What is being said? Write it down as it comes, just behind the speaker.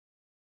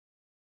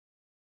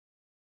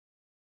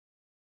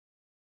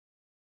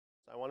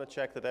I want to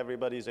check that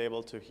everybody's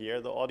able to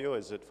hear the audio.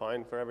 Is it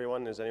fine for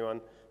everyone? Is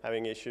anyone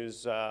having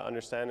issues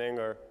understanding,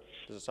 or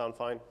does it sound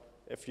fine?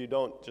 If you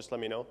don't, just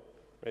let me know.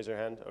 Raise your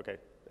hand. Okay,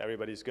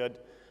 everybody's good.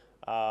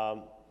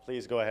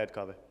 Please go ahead,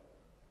 KAVEH.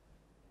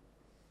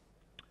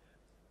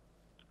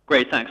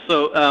 Great, thanks.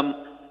 So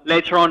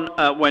later on,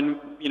 when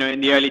in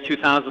the early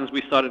 2000s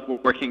we started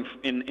working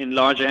in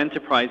larger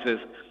enterprises,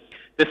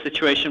 the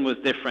situation was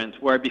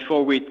different. Where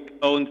before we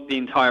owned the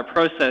entire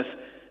process,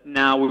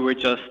 now we were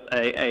just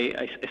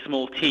a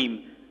small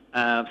team.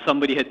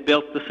 Somebody had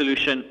built the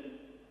solution.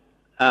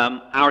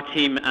 Our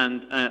team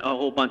and a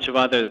whole bunch of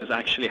others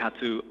actually had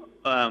to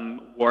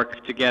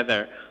work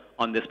together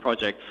on this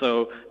project.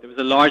 So there was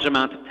a large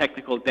amount of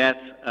technical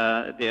debt.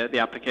 The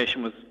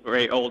application was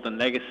very old and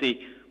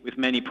legacy with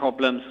many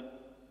problems.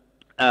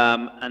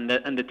 And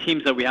the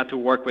teams that we had to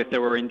work with, they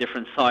were in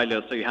different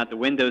silos. So you had the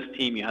Windows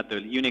team, you had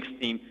the Unix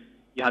team,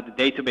 you had the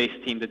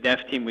database team, the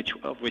dev team,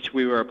 of which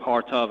we were a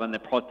part of, and the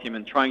prod team,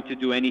 and trying to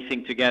do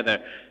anything together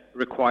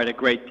required a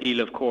great deal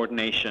of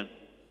coordination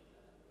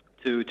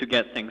to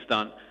get things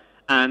done.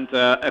 And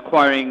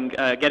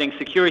getting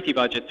security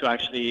budget to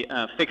actually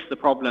fix the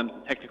problems,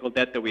 the technical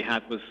debt that we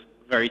had was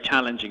very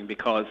challenging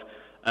because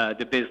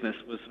the business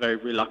was very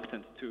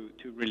reluctant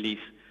to release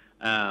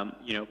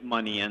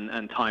money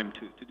and time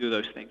to do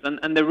those things.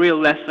 And the real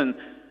lesson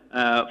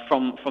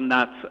from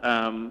that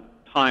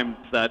time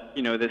that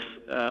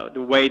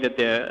the way that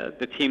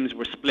the teams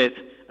were split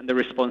and the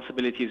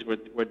responsibilities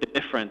were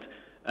different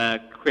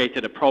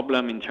created a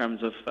problem in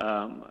terms of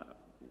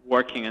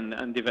working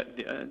and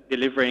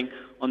delivering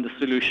on the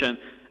solution.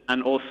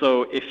 And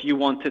also, if you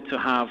wanted to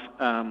have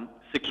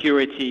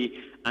security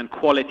and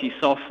quality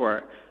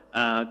software,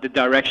 the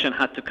direction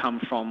had to come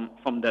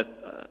from the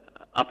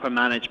upper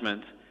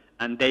management,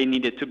 and they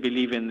needed to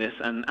believe in this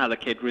and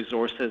allocate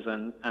resources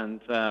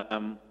and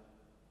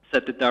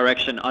set the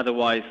direction.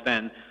 Otherwise,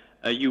 then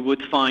you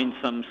would find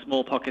some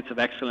small pockets of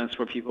excellence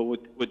where people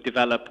would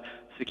develop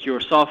secure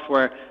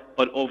software,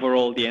 but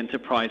overall the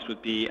enterprise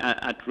would be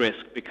at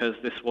risk because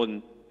this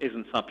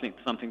isn't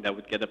something that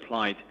would get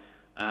applied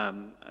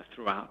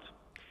throughout.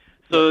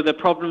 So the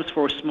problems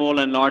for small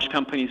and large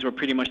companies were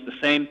pretty much the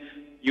same.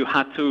 You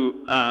had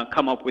to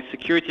come up with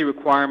security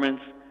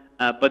requirements,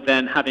 but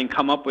then having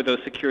come up with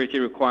those security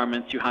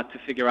requirements, you had to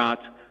figure out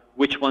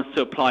which ones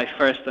to apply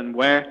first and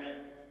where.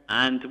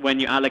 And when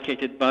you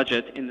allocated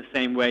budget in the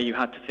same way, you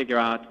had to figure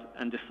out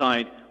and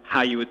decide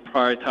how you would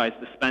prioritize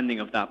the spending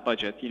of that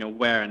budget,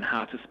 where and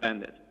how to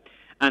spend it.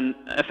 And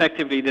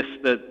effectively,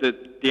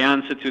 the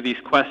answer to these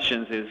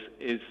questions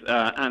is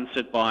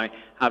answered by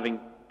having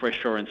a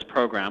assurance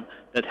program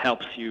that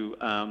helps you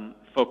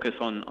focus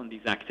on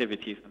these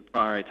activities and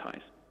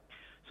prioritize.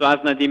 So as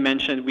Nadim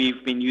mentioned,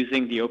 we've been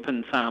using the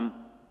OpenSAMM,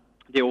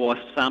 the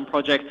OpenSAMM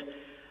project.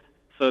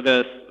 So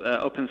the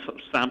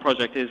OpenSAMM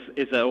project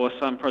is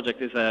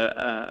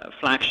a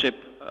flagship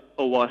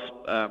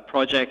OWASP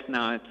project.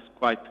 Now it's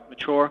quite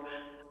mature.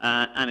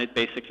 And it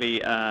basically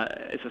is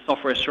a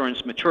software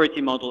assurance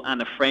maturity model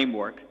and a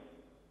framework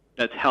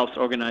that helps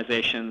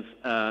organizations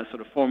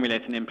sort of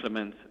formulate and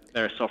implement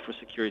their software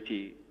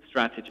security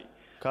strategy.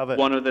 KAVEH.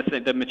 One of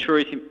the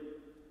maturity...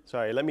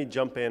 Sorry, let me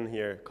jump in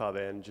here,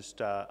 KAVEH, and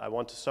just I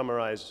want to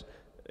summarize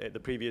the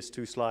previous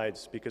two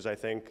slides because I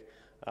think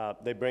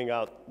they bring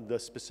out the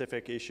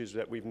specific issues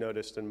that we've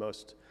noticed in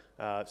most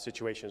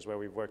situations where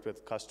we've worked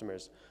with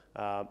customers.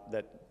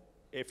 That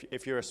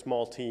if you're a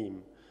small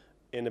team,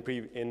 in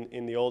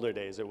the older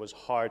days, it was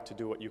hard to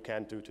do what you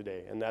can do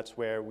today, and that's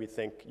where we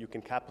think you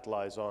can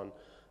capitalize on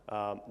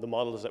the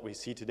models that we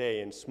see today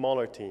in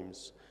smaller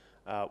teams,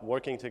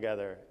 working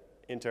together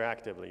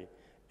interactively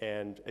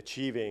and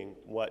achieving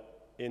what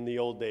in the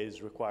old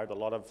days required a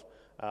lot of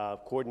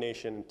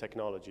coordination and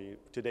technology.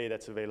 Today,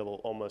 that's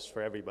available almost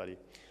for everybody.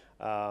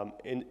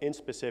 In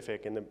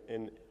specific,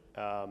 in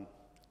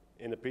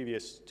the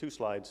previous two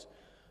slides,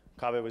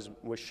 KAVEH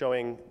was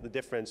showing the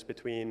difference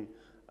between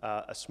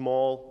a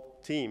small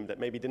team that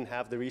maybe didn't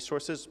have the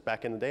resources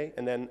back in the day,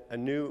 and then a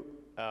new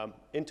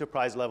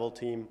enterprise level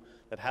team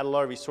that had a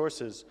lot of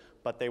resources,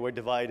 but they were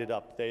divided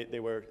up. They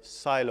were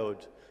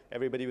siloed.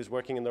 Everybody was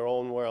working in their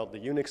own world. The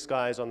Unix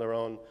guys on their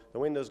own, the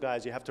Windows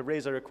guys, you have to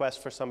raise a request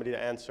for somebody to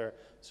answer.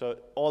 So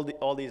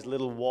all these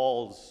little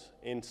walls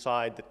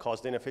inside that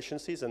caused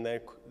inefficiencies, and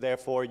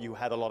therefore you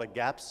had a lot of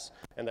gaps,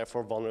 and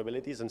therefore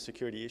vulnerabilities and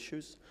security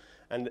issues.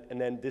 And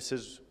then this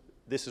is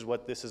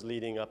what this is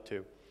leading up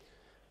to.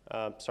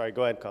 Sorry,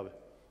 go ahead, KAVEH.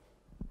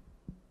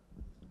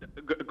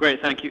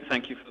 Great, thank you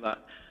for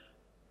that.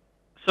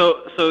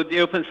 So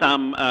the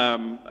OpenSAMM,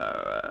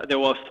 the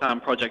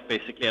OpenSAMM project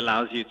basically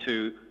allows you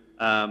to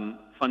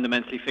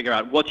fundamentally figure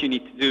out what you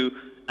need to do,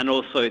 and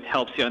also it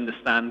helps you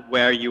understand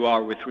where you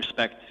are with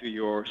respect to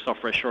your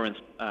software assurance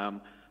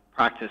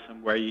practice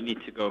and where you need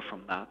to go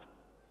from that.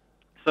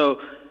 So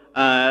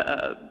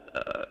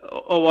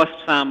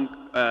OpenSAMM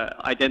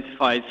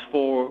identifies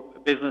 4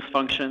 business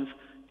functions.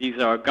 These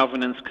are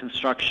governance,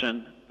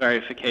 construction,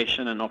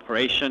 verification, and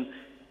operation.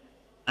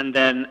 And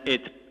then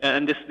these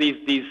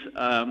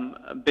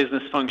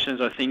business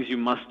functions are things you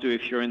must do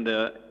if you're in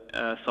the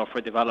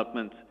software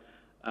development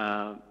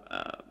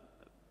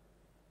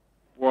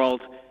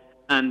world,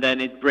 and then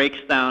it breaks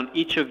down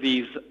each of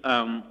these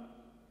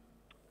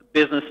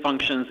business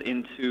functions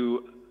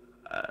into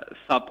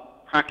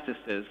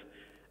sub-practices.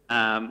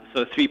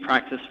 So 3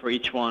 practices for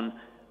each one,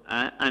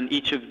 and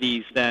each of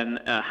these then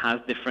has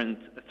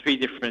 3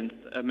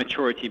 different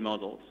maturity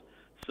models.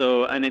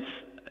 So, and it's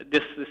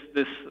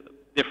this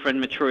different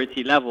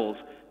maturity levels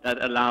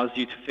that allows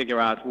you to figure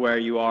out where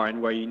you are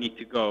and where you need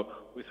to go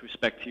with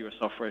respect to your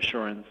software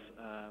assurance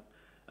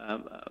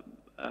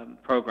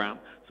program.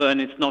 So, and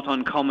it's not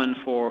uncommon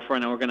for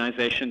an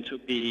organization to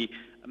be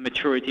a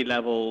maturity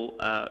level,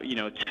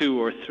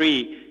 2 or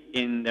 3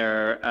 in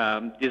their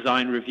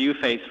design review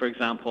phase, for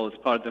example, as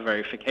part of the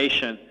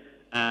verification,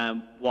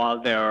 while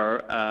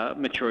they're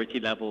maturity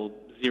level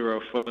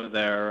 0 for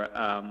their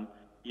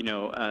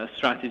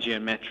strategy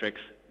and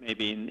metrics,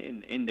 maybe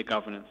in the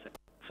governance.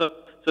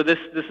 So this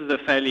is a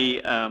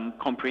fairly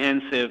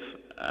comprehensive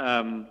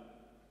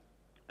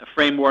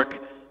framework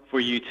for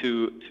you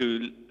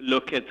to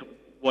look at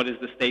what is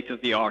the state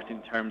of the art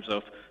in terms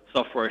of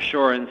software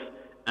assurance,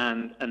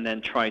 and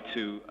then try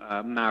to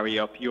marry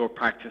up your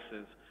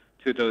practices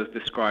to those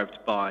described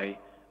by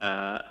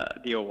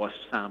the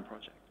OpenSAMM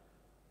project.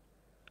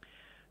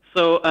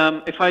 So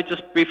if I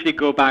just briefly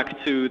go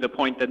back to the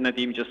point that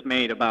Nadim just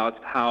made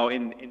about how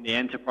in the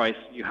enterprise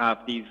you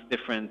have these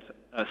different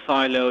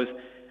silos,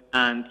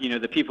 and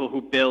the people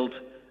who build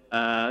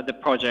the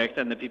project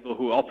and the people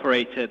who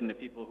operate it and the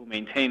people who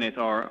maintain it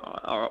are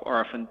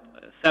often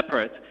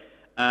separate.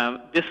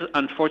 This,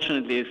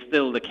 unfortunately, is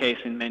still the case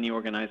in many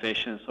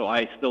organizations. So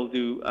I still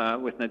do,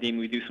 with Nadim,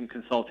 we do some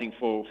consulting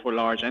for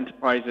large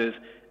enterprises,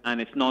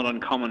 and it's not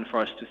uncommon for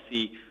us to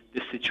see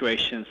this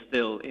situation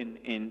still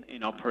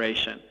in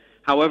operation.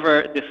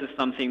 However, this is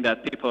something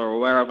that people are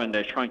aware of, and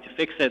they're trying to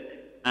fix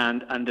it,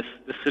 and the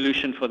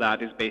solution for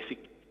that is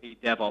basically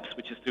DevOps,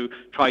 which is to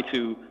try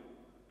to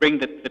bring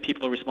the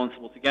people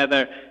responsible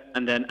together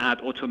and then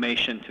add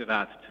automation to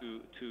that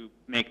to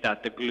make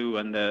that the glue,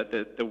 and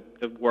the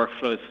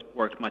workflows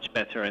work much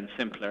better and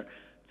simpler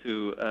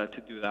to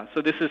do that.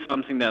 So this is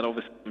something that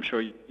obviously I'm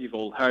sure you've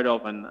all heard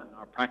of and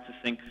are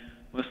practicing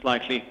most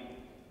likely.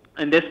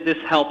 And this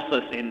helps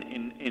us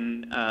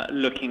in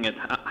looking at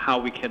how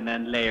we can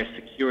then layer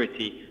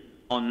security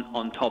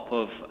on top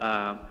of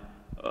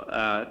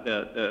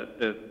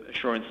the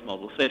assurance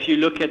model. So if you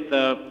look at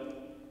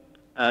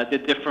the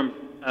different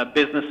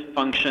business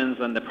functions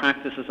and the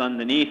practices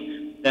underneath,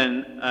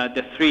 then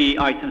the 3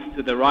 items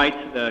to the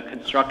right, the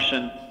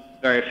construction,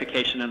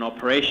 verification, and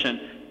operation,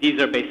 these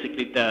are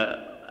basically the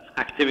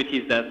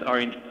activities that are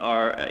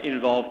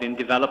involved in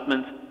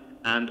development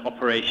and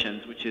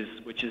operations, which is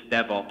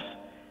DevOps.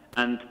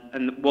 And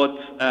what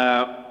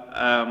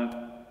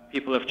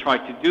people have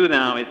tried to do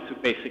now is to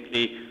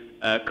basically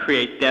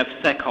create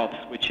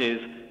DevSecOps, which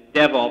is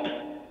DevOps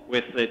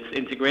with its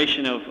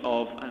integration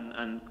of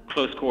and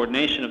close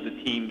coordination of the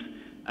teams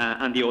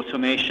and the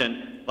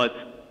automation, but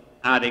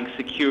adding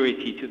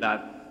security to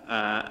that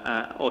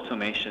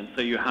automation.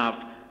 So you have,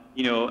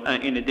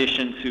 in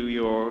addition to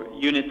your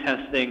unit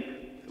testing,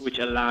 which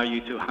allow you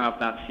to have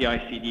that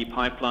CI/CD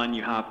pipeline,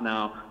 you have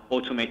now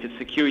automated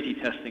security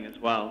testing as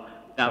well.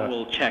 That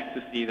will check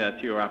to see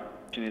that your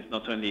application is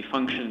not only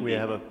functionally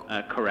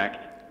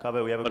correct,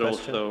 KAVEH, we have a but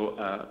question.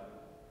 also...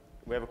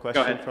 we have a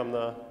question from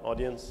the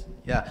audience.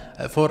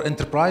 Yeah, for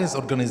enterprise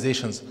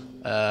organizations,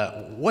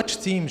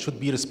 which team should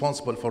be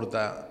responsible for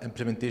the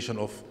implementation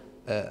of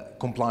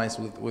compliance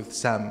with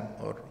SAM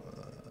or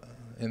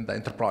in the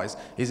enterprise?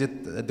 Is it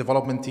a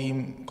development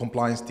team,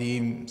 compliance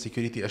team,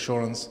 security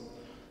assurance?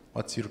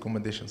 What's your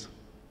recommendations?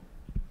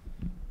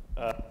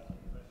 The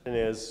question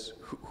is,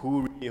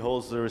 who really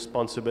holds the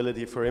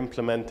responsibility for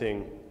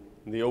implementing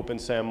the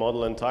OpenSAMM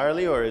model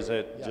entirely, or is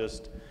it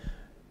just...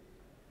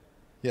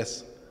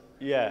 Yes.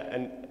 Yeah,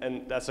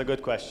 and that's a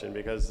good question,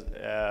 because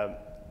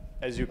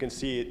as you can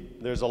see,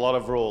 there's a lot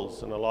of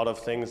roles and a lot of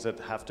things that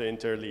have to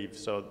interleave.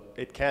 So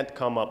it can't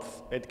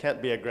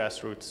be a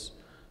grassroots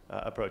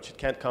approach. It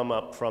can't come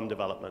up from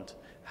development.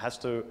 It has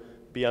to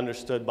be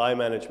understood by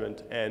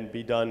management and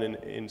be done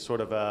in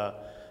sort of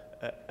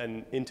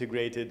an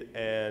integrated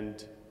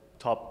and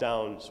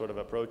top-down sort of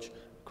approach.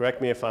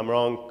 Correct me if I'm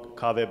wrong,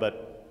 KAVEH,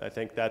 but I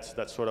think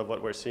that's sort of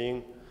what we're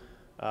seeing.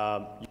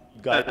 You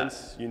need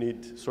guidance, you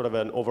need sort of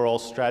an overall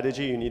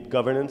strategy, you need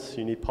governance,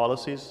 you need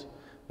policies.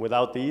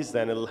 Without these,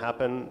 then it'll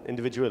happen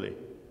individually.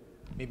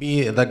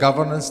 Maybe the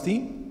governance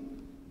team?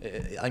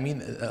 I mean,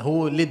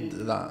 who led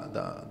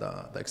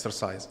the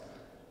exercise?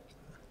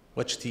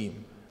 Which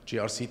team?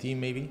 GRC team,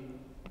 maybe?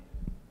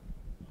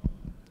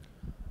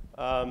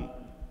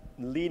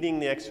 Leading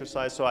the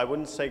exercise, so I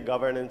wouldn't say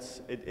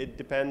governance. It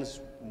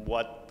depends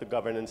what the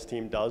governance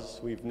team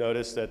does. We've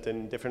noticed that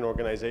in different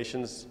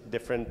organizations,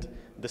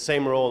 the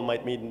same role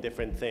might mean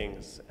different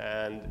things.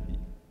 And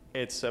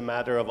it's a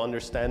matter of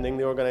understanding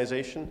the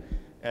organization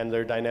and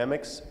their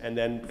dynamics, and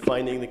then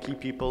finding the key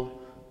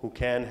people who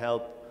can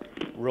help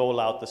roll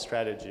out the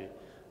strategy.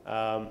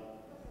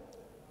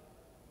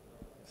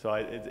 So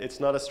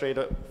it's not a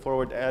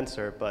straightforward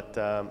answer, but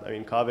I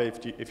mean,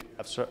 KAVEH, if you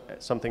have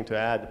something to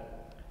add.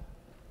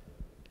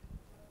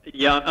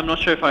 Yeah, I'm not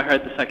sure if I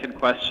heard the second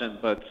question,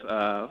 but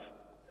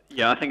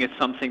yeah, I think it's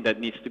something that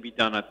needs to be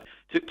done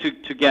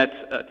to get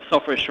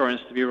software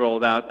assurance to be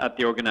rolled out at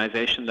the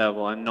organization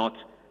level and not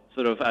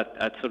sort of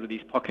at sort of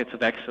these pockets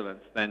of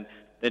excellence. Then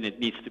it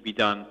needs to be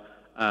done,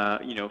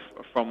 you know,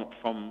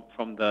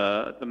 from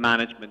the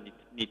management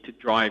need to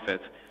drive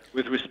it.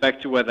 With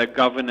respect to whether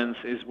governance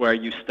is where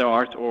you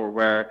start or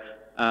where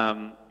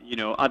you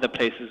know, other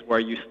places where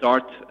you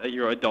start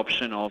your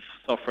adoption of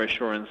software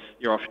assurance,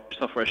 your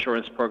software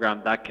assurance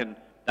program, that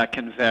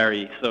can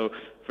vary. So,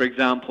 for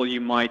example,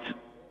 you might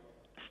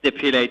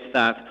stipulate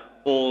that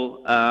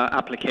all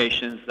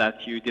applications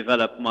that you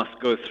develop must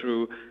go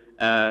through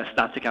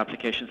static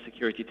application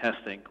security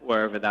testing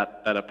wherever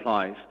that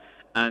applies.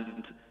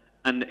 And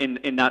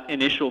in that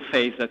initial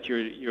phase that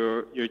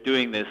you're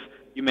doing this,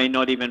 you may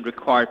not even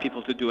require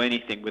people to do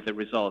anything with the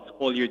results.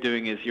 All you're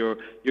doing is you're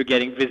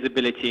getting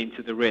visibility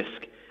into the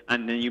risk,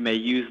 and then you may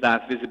use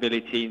that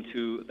visibility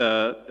into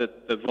the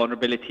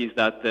vulnerabilities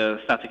that the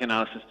static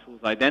analysis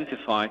tools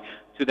identify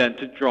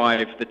to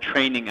drive the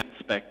training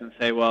aspect and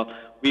say, well,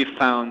 we've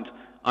found,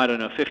 I don't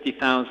know,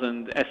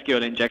 50,000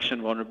 SQL injection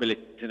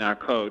vulnerabilities in our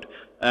code.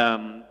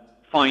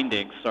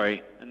 Findings,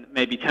 sorry, and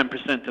maybe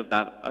 10% of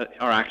that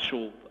are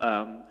actual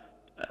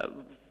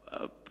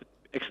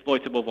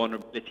exploitable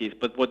vulnerabilities.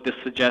 But what this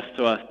suggests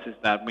to us is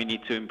that we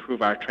need to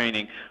improve our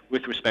training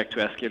with respect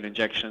to SQL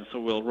injection. So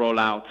we'll roll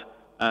out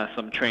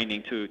some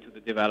training to the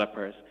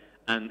developers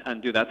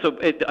and do that. So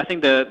I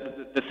think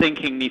the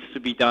thinking needs to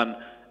be done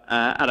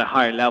at a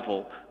higher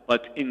level.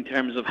 But in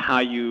terms of how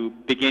you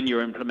begin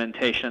your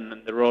implementation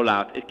and the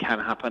rollout, it can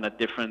happen at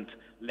different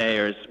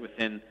layers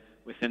within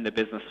the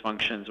business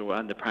functions or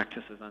the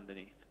practices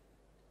underneath.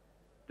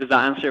 Does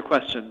that answer your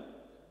question?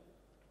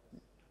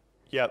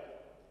 Yep.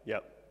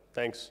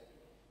 Thanks.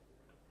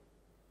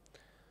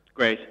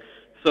 Great.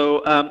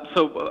 So,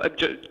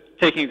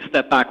 taking a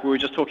step back, we were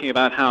just talking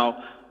about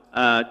how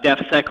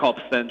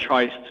DevSecOps then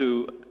tries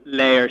to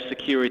layer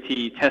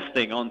security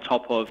testing on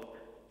top of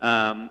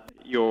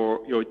your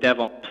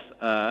DevOps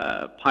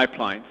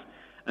pipelines.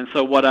 And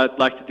so, what I'd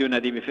like to do,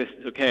 Nadim, if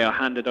it's okay, I'll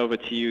hand it over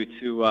to you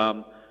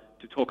to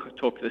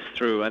talk this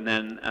through, and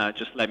then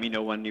just let me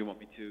know when you want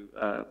me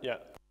to. Yeah.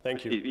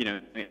 Thank you. You know,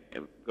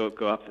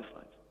 go up the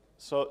slides.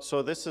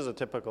 So this is a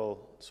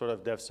typical sort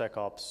of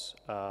DevSecOps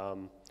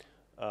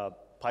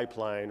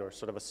pipeline or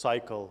sort of a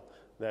cycle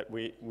that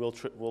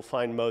we'll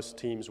find most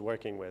teams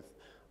working with,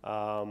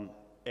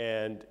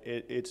 and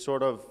it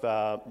sort of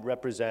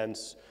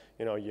represents,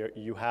 you know,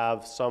 you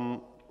have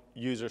some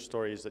user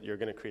stories that you're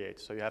going to create.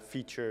 So you have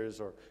features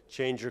or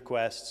change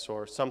requests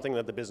or something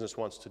that the business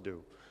wants to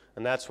do,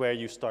 and that's where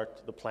you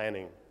start the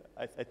planning.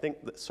 I think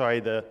sorry,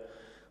 the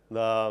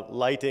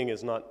lighting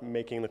is not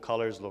making the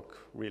colors look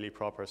really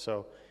proper.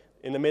 So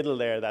in the middle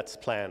there, that's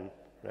plan,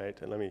 right?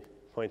 And let me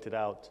point it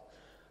out.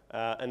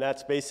 And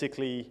that's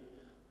basically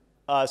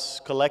us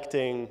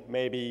collecting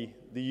maybe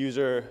the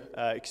user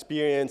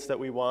experience that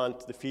we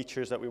want, the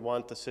features that we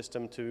want the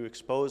system to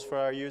expose for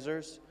our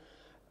users,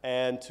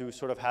 and to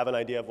sort of have an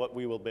idea of what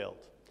we will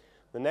build.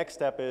 The next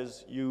step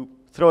is you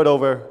throw it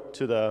over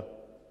to the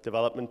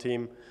development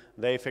team.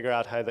 They figure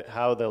out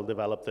how they'll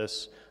develop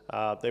this.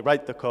 They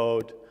write the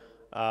code.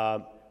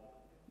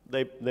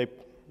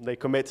 They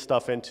commit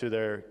stuff into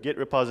their Git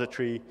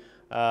repository.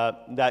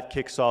 That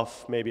kicks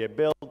off maybe a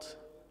build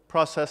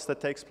process that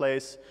takes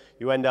place.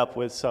 You end up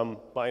with some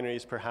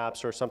binaries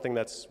perhaps, or something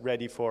that's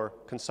ready for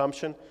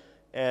consumption,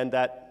 and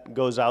that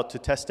goes out to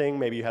testing.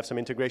 Maybe you have some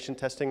integration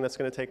testing that's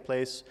going to take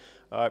place,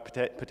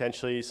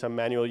 potentially some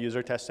manual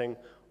user testing.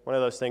 One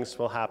of those things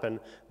will happen.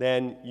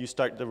 Then you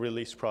start the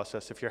release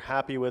process. If you're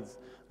happy with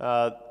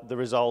the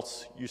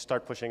results, you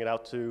start pushing it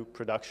out to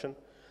production,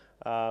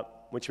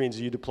 which means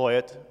you deploy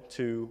it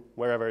to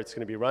wherever it's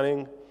going to be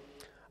running.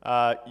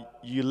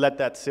 You let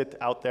that sit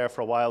out there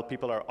for a while.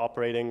 People are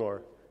operating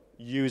or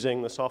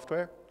using the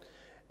software.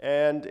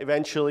 And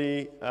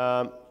eventually,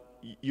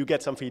 you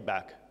get some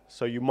feedback.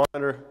 So you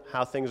monitor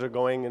how things are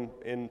going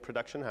in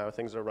production, how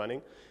things are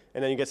running,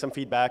 and then you get some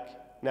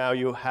feedback. Now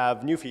you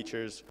have new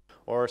features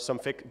or some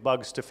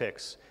bugs to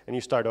fix, and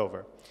you start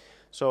over.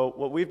 So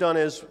what we've done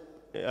is,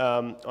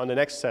 on the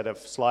next set of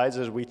slides,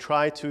 is we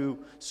try to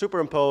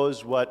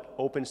superimpose what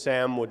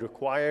OpenSAMM would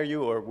require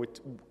you or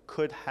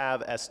could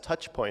have as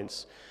touch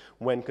points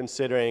when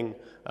considering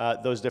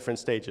those different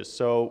stages.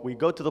 So we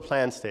go to the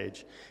plan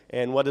stage,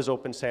 and what does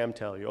OpenSAMM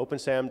tell you?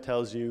 OpenSAMM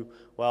tells you,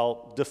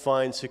 well,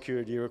 define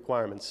security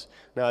requirements.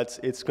 Now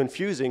it's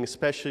confusing,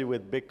 especially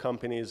with big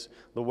companies.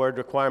 The word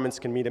requirements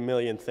can mean a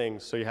million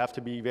things, so you have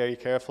to be very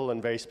careful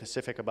and very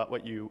specific about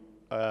what you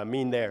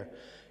mean there.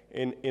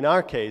 In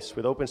our case,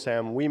 with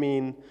OpenSAMM, we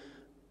mean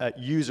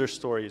user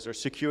stories or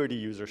security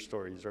user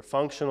stories or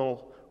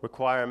functional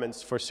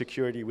requirements for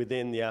security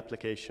within the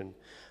application.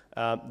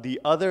 The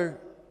other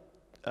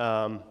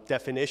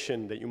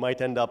definition that you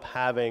might end up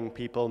having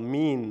people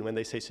mean when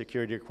they say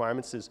security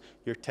requirements is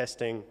your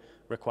testing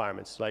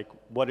requirements. Like,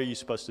 what are you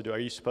supposed to do? Are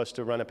you supposed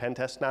to run a pen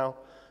test now?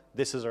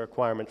 This is a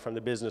requirement from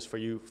the business for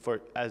you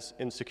as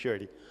in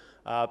security.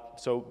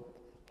 So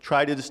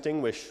try to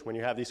distinguish when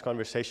you have these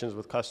conversations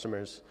with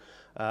customers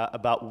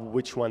about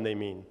which one they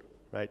mean,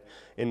 right?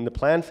 In the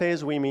plan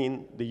phase, we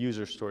mean the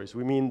user stories.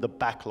 We mean the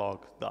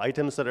backlog, the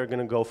items that are going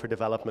to go for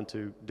development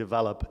to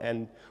develop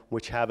and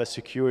which have a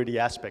security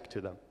aspect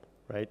to them,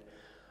 right?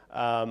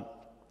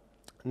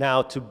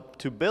 Now,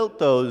 to build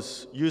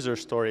those user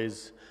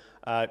stories,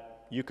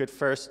 you could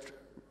first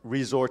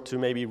resort to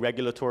maybe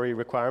regulatory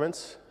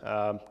requirements,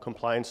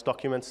 compliance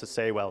documents to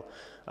say, well,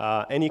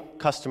 any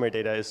customer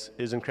data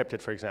is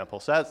encrypted, for example.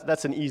 So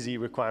that's an easy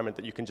requirement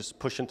that you can just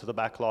push into the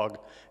backlog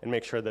and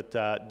make sure that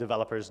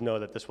developers know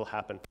that this will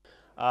happen.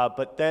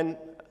 But then,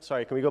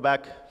 sorry, can we go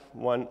back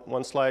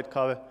one slide,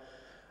 KAVEH?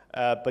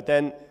 But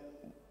then,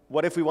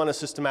 what if we want to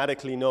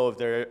systematically know if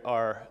there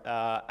are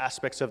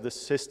aspects of the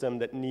system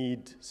that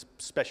need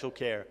special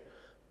care?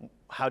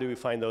 How do we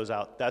find those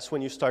out? That's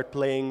when you start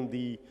playing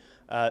the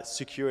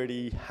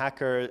security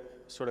hacker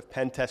sort of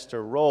pen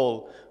tester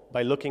role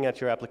by looking at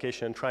your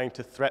application and trying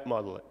to threat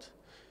model it.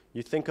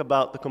 You think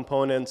about the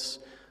components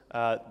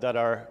that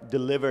are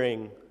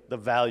delivering the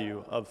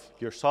value of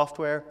your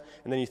software,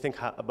 and then you think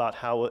about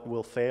how it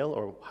will fail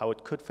or how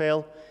it could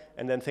fail,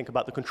 and then think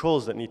about the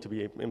controls that need to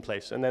be in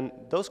place. And then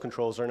those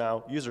controls are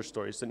now user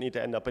stories that need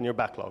to end up in your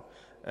backlog.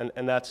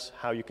 And that's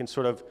how you can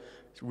sort of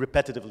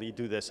repetitively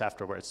do this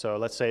afterwards. So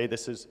let's say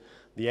this is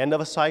the end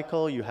of a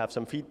cycle, you have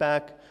some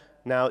feedback.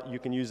 Now you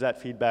can use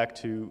that feedback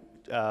to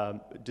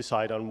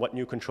decide on what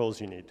new controls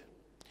you need.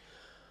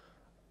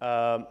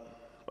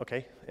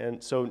 Okay,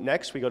 and so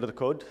next we go to the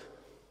code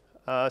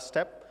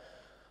step.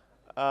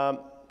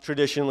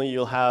 Traditionally,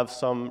 you'll have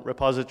some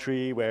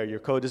repository where your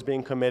code is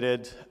being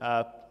committed.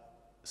 I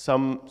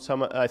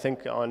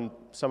think on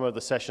some of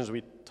the sessions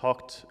we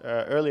talked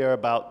earlier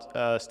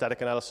about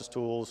static analysis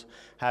tools,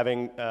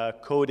 having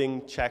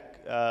coding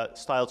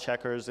style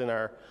checkers in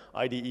our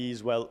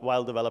IDEs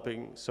while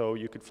developing, so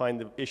you could find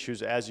the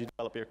issues as you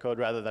develop your code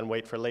rather than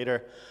wait for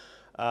later.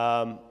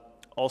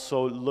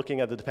 Also looking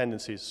at the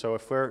dependencies. So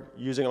if we're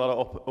using a lot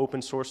of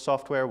open source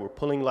software, we're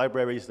pulling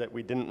libraries that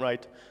we didn't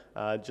write,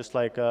 just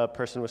like a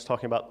person was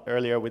talking about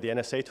earlier with the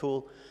NSA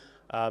tool.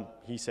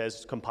 He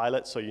says compile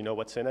it so you know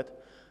what's in it.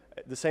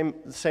 The same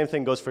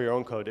thing goes for your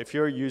own code. If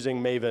you're using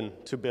Maven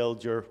to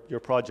build your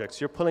projects,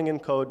 you're pulling in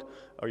code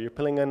or you're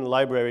pulling in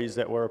libraries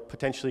that were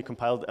potentially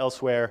compiled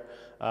elsewhere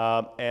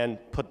and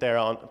put there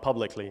on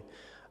publicly.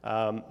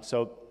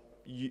 So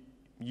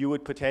you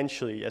would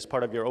potentially, as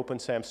part of your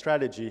OpenSAMM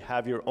strategy,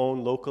 have your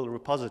own local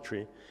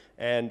repository,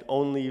 and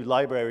only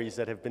libraries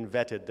that have been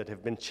vetted, that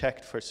have been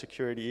checked for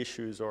security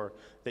issues, or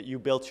that you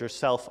built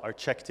yourself are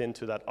checked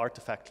into that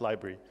artifact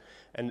library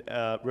and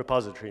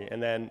repository.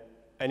 And then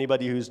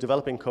anybody who's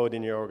developing code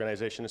in your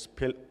organization is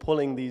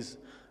pulling these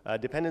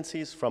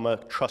dependencies from a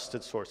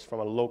trusted source, from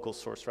a local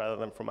source, rather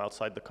than from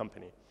outside the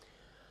company.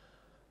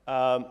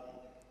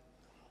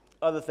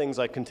 Other things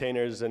like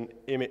containers and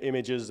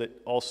images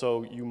that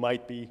also you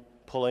might be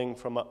pulling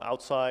from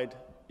outside.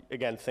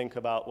 Again, think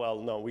about, well,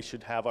 no, we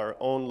should have our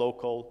own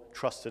local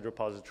trusted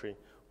repository.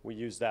 We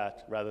use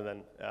that rather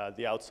than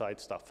the outside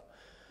stuff.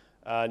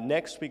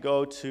 Next, we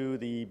go to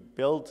the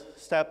build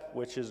step,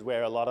 which is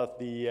where a lot of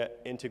the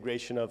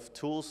integration of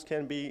tools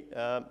can be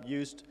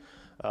used,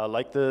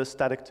 like the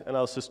static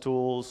analysis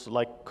tools,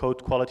 like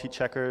code quality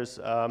checkers,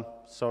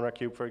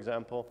 SonarQube, for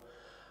example.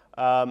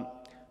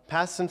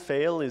 Pass and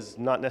fail is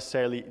not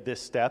necessarily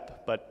this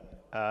step, but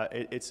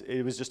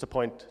it was just a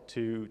point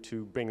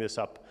to bring this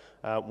up.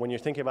 When you're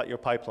thinking about your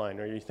pipeline,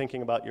 or you're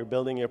thinking about you're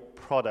building your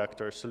product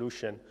or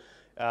solution,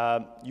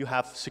 you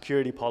have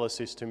security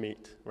policies to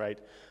meet, right?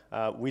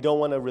 We don't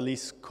want to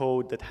release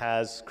code that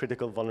has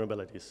critical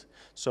vulnerabilities.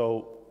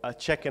 So a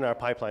check in our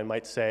pipeline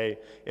might say,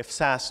 if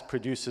SAST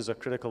produces a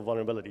critical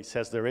vulnerability,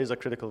 says there is a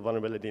critical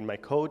vulnerability in my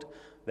code,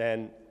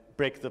 then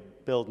break the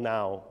build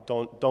now.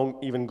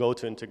 Don't even go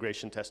to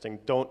integration testing.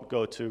 Don't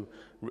go to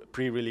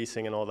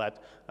pre-releasing and all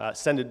that.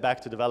 Send it back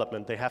to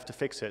development. They have to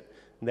fix it.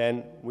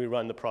 Then we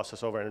run the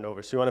process over and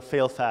over. So you want to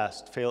fail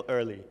fast, fail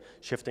early,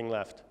 shifting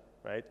left,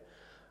 right?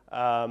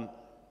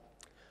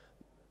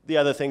 The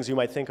other things you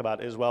might think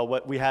about is, well,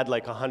 we had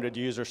like 100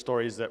 user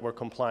stories that were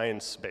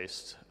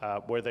compliance-based.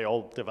 Were they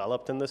all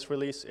developed in this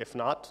release? If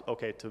not,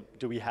 okay,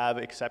 do we have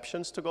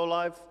exceptions to go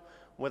live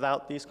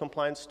without these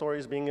compliance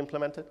stories being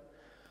implemented?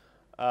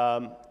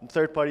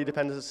 Third-party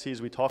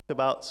dependencies we talked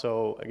about.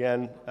 So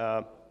again,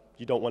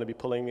 you don't want to be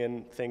pulling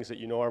in things that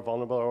you know are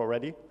vulnerable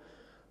already.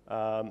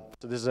 So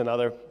this is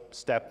another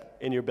step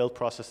in your build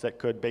process that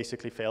could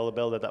basically fail the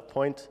build at that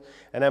point.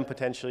 And then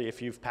potentially,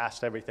 if you've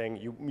passed everything,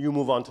 you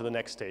move on to the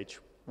next stage,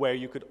 where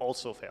you could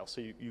also fail. So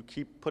you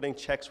keep putting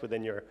checks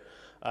within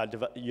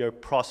your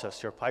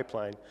process, your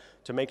pipeline,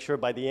 to make sure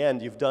by the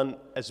end you've done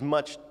as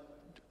much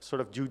sort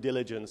of due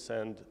diligence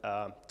and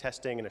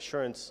testing and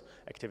assurance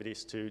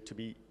activities to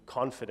be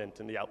confident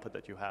in the output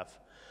that you have.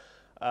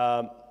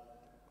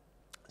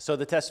 So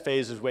the test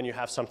phase is when you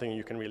have something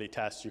you can really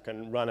test. You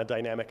can run a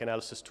dynamic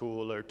analysis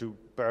tool or do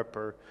burp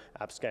or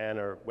AppScan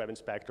or web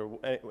inspect or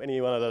any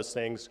one of those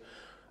things.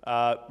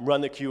 Run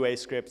the QA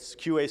scripts.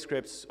 QA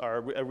scripts are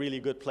a really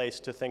good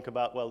place to think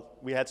about, well,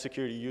 we had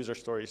security user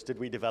stories. Did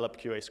we develop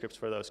QA scripts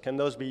for those? Can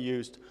those be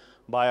used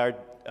by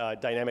our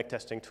dynamic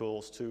testing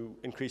tools to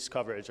increase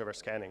coverage of our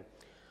scanning?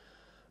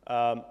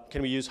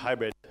 Can we use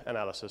hybrid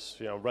analysis,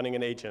 running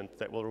an agent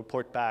that will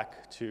report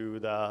back to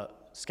the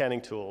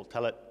scanning tool,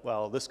 tell it,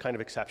 well, this kind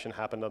of exception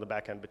happened on the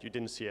back end, but you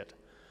didn't see it.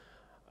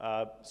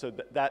 So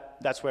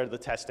that's where the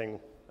testing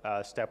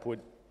step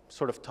would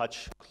sort of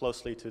touch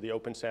closely to the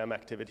OpenSAMM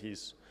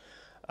activities.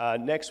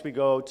 Next, we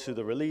go to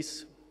the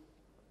release,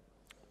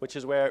 which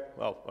is where,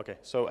 okay.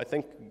 So I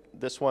think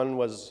this one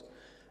was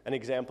an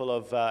example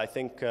of, I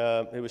think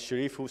it was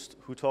Sharif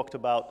who talked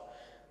about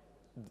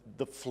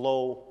the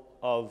flow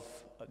of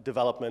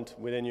development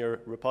within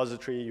your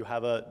repository. You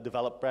have a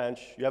develop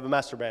branch, you have a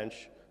master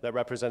branch that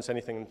represents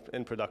anything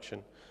in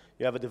production.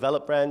 You have a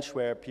develop branch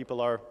where people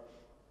are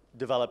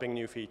developing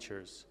new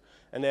features.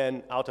 And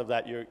then out of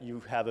that,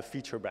 you have a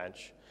feature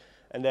branch.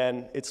 And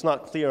then it's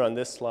not clear on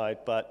this slide,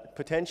 but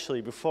potentially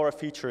before a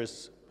feature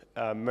is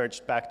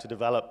merged back to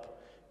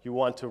develop, you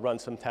want to run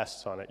some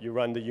tests on it. You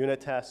run the unit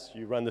tests,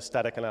 you run the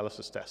static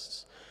analysis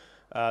tests.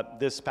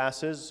 This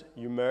passes,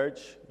 you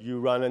merge,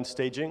 you run in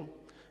staging.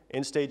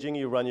 In staging,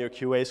 you run your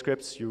QA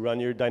scripts, you run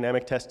your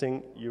dynamic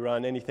testing, you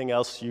run anything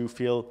else you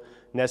feel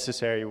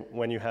necessary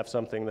when you have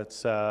something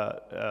that's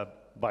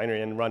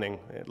binary and running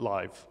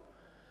live.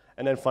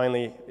 And then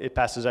finally, it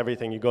passes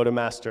everything. You go to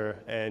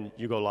master and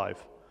you go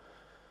live.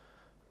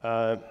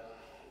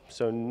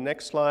 So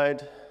next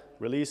slide,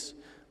 release.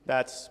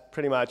 That's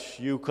pretty much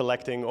you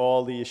collecting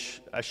all the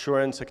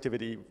assurance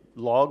activity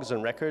logs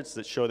and records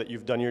that show that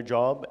you've done your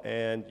job,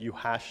 and you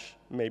hash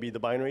maybe the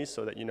binaries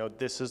so that you know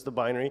this is the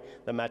binary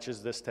that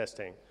matches this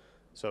testing.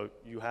 So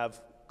you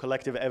have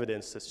collective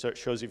evidence that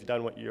shows you've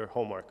done your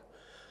homework.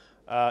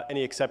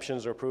 Any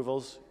exceptions or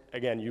approvals,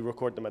 again, you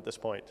record them at this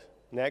point.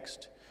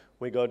 Next,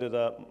 we go to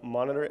the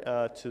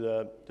monitor, to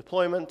the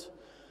deployment.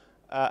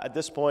 At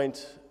this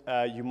point,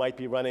 you might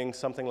be running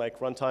something like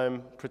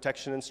runtime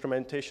protection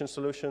instrumentation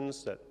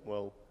solutions that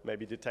will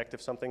maybe detect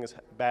if something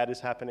bad is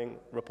happening,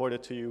 report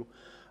it to you.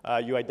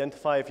 You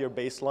identify if your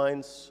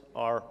baselines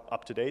are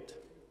up to date,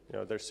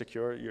 they're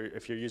secure.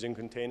 If you're using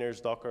containers,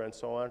 Docker, and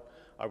so on,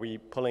 are we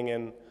pulling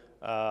in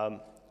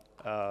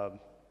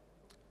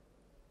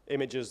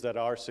images that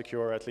are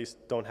secure, at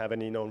least don't have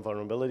any known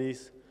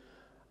vulnerabilities.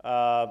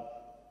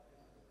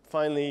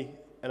 Finally,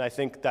 and I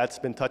think that's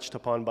been touched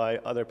upon by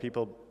other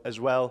people as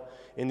well,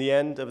 in the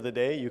end of the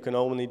day, you can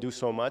only do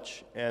so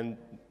much, and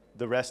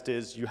the rest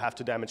is you have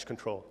to damage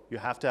control. You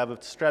have to have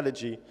a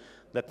strategy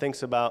that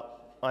thinks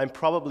about, I'm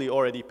probably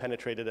already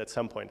penetrated at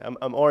some point.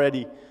 I'm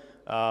already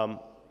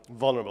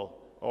vulnerable,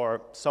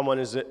 or someone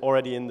is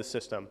already in the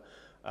system.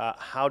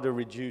 How to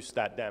reduce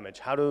that damage,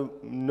 how to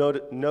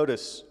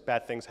notice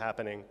bad things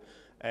happening,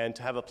 and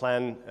to have a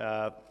plan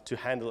to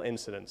handle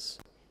incidents.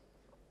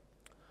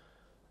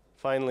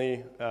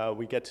 Finally,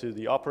 we get to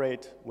the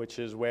operate, which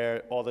is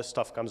where all this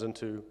stuff comes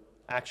into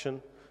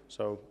action.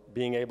 So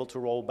being able to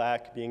roll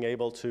back, being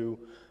able to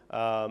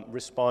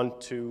respond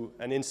to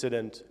an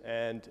incident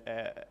and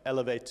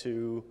elevate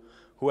to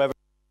whoever.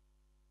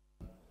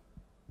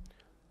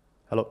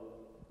 Hello?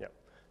 Yeah.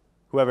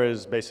 Whoever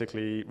is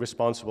basically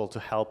responsible to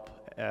help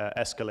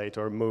escalate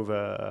or move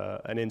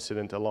an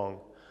incident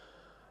along.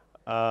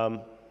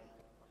 And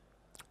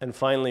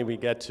finally, we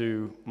get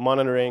to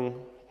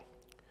monitoring,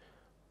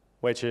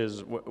 which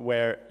is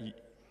where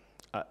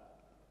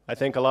I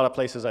think a lot of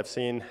places I've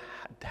seen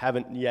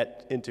haven't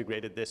yet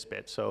integrated this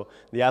bit. So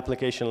the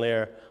application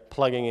layer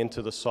plugging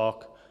into the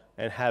SOC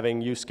and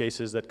having use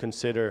cases that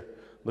consider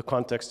the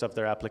context of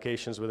their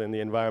applications within the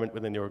environment,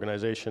 within the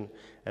organization,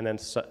 and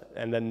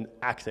then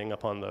acting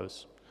upon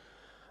those.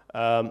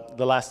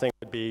 The last thing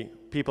would be,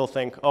 people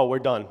think, oh, we're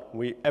done.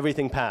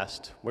 Everything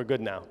passed. We're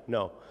good now.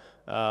 No.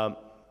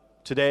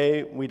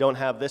 Today, we don't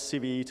have this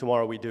CVE.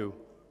 Tomorrow, we do.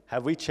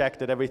 Have we checked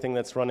that everything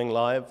that's running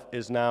live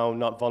is now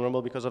not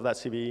vulnerable because of that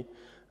CVE?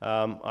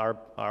 Our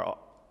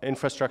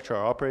infrastructure,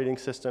 our operating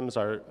systems,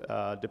 our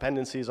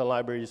dependencies on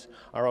libraries,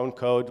 our own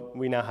code,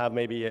 we now have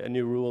maybe a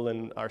new rule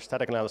in our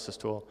static analysis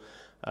tool.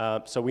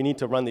 So we need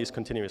to run these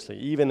continuously,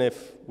 even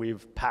if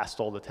we've passed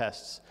all the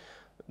tests.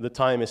 The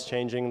time is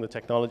changing, the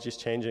technology is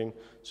changing,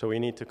 so we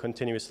need to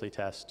continuously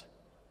test.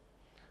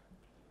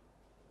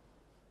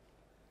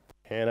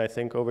 And I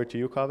think over to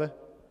you, KAVEH.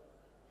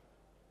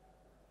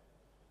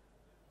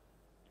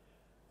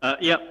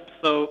 Yeah,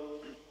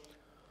 so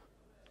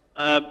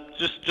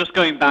just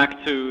going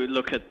back to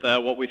look at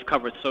what we've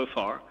covered so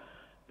far,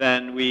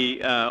 then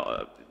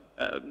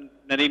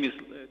Nadim has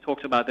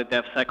talked about the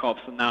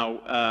DevSecOps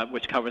now,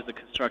 which covers the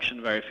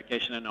construction,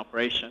 verification, and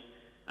operation.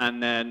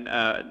 And then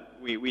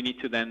we need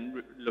to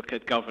then look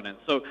at governance.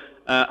 So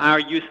our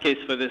use case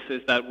for this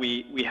is that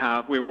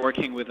we're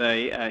working with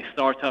a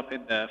startup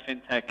in the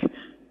fintech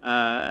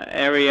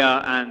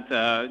area, and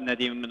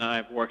Nadim and I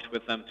have worked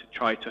with them to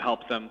try to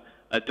help them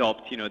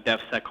adopt,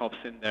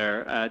 DevSecOps in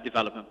their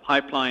development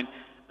pipeline.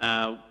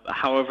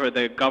 However,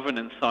 the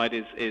governance side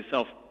is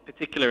of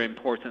particular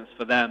importance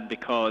for them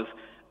because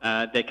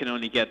they can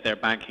only get their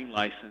banking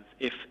license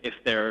if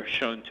they're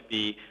shown to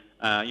be,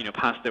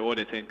 pass their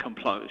audit and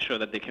show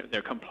that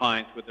they're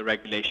compliant with the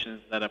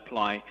regulations that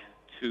apply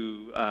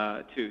to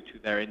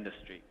their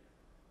industry.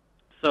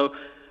 So,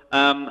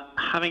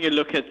 having a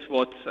look at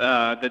what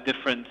the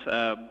different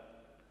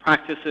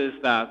practices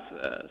that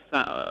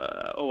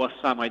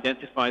OpenSAMM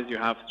identifies, you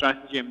have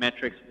strategy and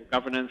metrics for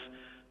governance,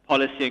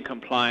 policy and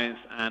compliance,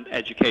 and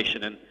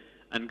education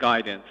and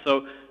guidance.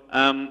 So,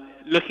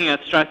 looking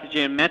at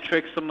strategy and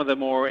metrics, some of the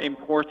more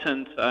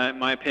important, in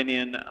my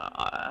opinion,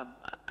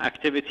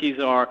 activities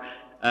are,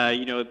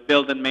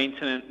 build and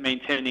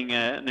maintaining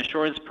an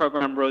assurance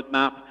program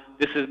roadmap.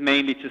 This is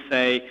mainly to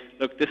say,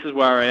 look, this is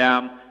where I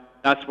am,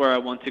 that's where I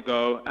want to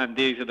go, and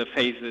these are the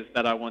phases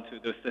that I want to,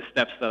 the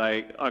steps that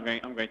I'm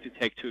going to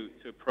take to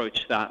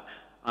approach that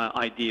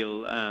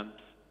ideal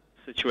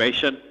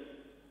situation.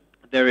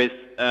 There is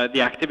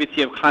the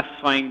activity of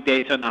classifying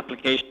data and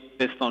applications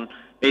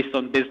based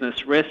on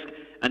business risk,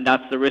 and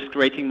that's the risk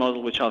rating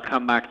model, which I'll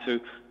come back to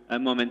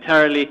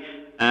momentarily.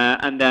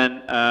 And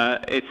then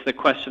it's the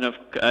question of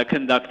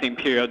conducting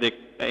periodic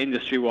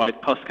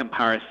industry-wide cost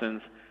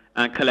comparisons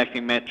and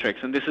collecting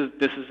metrics. And this is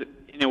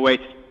in a way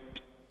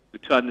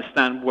to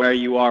understand where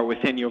you are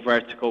within your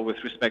vertical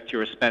with respect to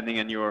your spending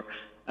and your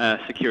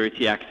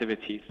security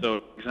activities. So,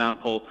 for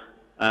example,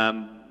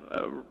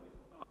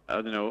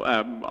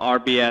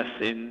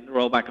 RBS in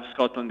Royal Bank of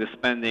Scotland is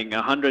spending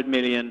 100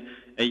 million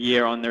a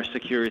year on their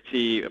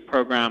security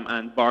program,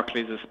 and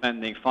Barclays is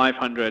spending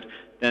 500.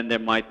 Then there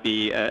might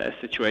be a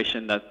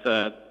situation that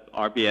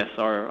RBS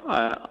are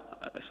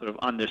sort of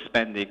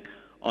underspending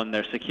on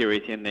their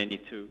security, and they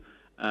need to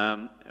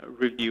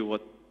review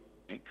what.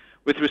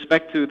 With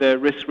respect to the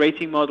risk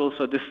rating model,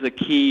 so this is a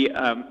key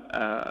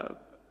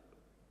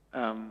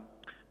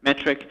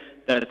metric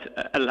that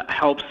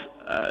helps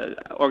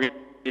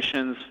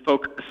organizations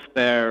focus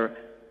their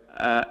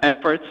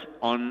efforts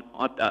on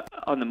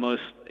the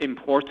most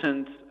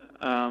important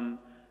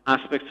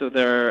aspects of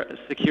their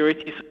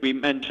security. So we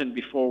mentioned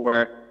before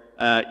where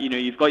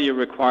you've got your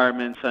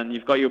requirements and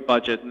you've got your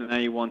budget, and now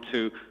you want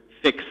to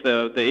fix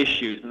the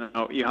issues.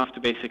 Now you have to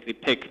basically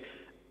pick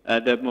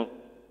the most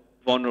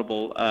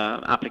vulnerable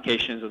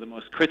applications or the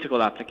most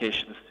critical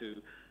applications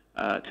to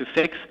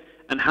fix.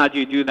 And how do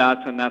you do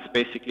that? And that's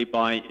basically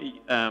by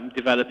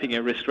developing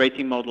a risk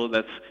rating model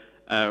that's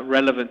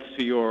relevant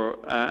to your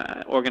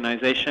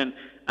organization,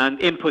 and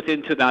input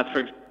into that, for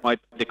example,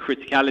 the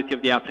criticality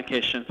of the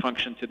application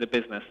function to the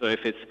business. So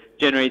if it's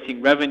generating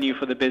revenue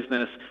for the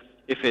business,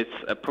 if it's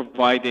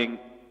providing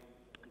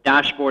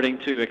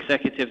dashboarding to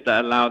executives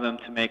that allow them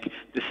to make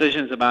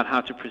decisions about how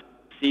to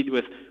proceed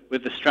with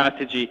the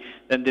strategy,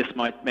 then this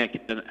might make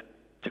it an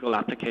ethical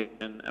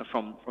application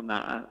from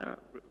that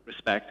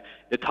respect.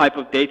 The type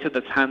of data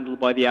that's handled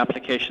by the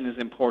application is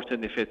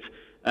important. If it's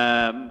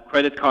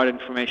credit card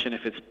information,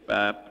 if it's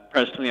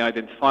personally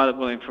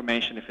identifiable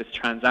information, if it's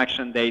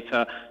transaction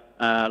data,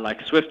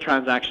 like SWIFT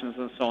transactions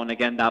and so on,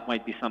 again, that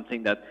might be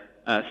something that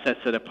sets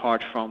it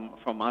apart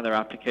from other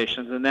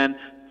applications. And then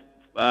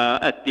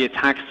at the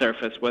attack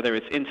surface, whether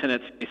it's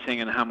internet facing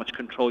and how much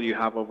control you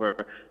have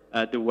over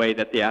the way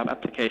that the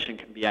application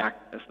can be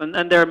accessed.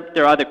 And there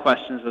are other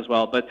questions as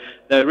well, but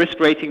the risk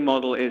rating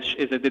model is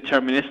a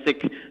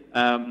deterministic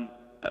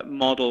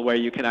model where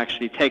you can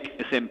actually take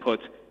this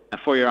input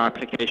for your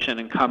application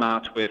and come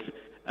out with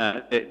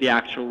the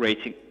actual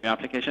rating of the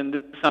application.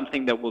 This is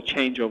something that will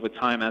change over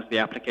time as the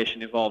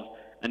application evolves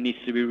and needs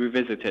to be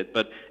revisited.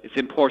 But it's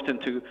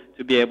important to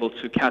be able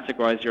to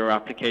categorize your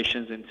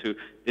applications into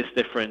this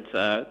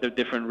the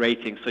different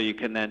ratings, so you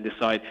can then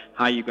decide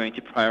how you're going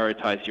to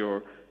prioritize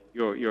your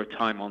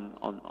time on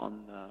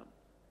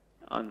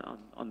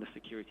the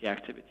security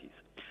activities.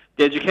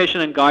 The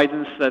education and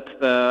guidance that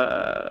the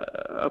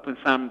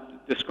OpenSAMM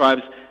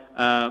describes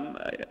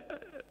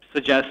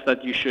suggests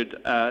that you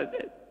should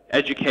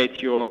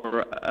educate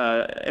your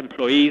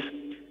employees.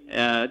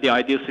 The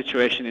ideal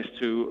situation is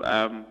to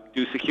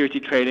do security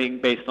training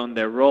based on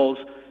their roles,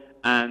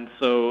 and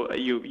so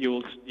you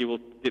will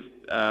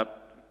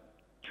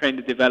train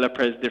the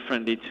developers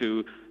differently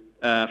to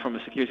from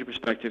a security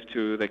perspective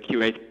to the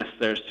QA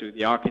testers, to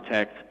the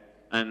architect,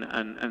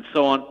 and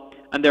so on.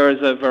 And there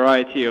is a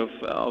variety of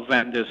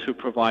vendors who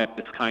provide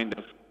this kind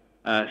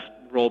of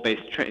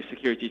role-based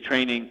security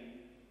training.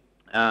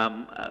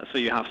 So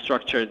you have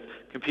structured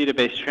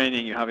computer-based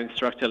training, you have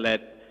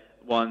instructor-led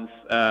ones,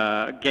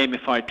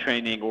 gamified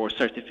training, or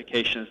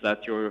certifications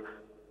that your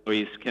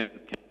employees can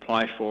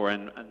apply for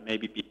and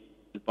maybe be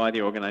by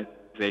the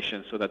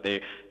organization so that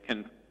they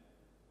can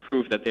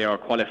prove that they are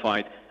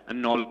qualified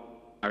and not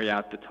carry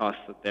out the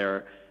tasks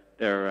that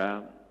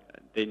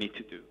they need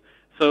to do.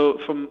 So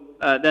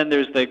then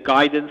there's the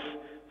guidance.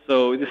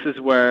 So this is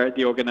where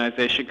the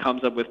organization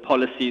comes up with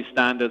policies,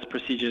 standards,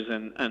 procedures,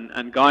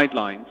 and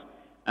guidelines.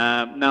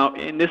 Now,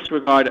 in this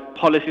regard,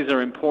 policies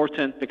are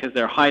important because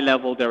they're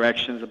high-level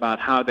directions about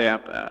how the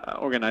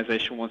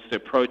organization wants to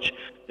approach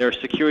their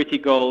security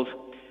goals.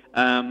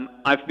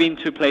 I've been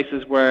to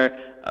places where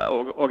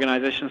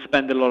organizations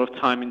spend a lot of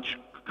time in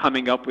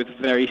coming up with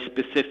very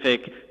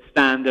specific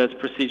standards,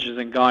 procedures,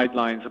 and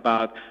guidelines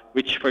about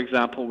which, for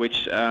example,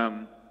 which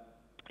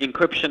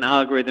encryption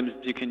algorithms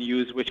you can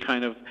use, which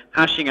kind of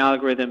hashing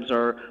algorithms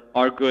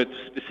are good,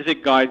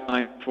 specific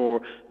guidelines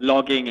for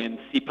logging in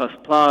C++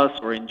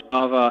 or in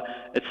Java,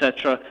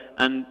 etc.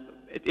 And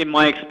in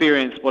my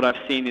experience, what I've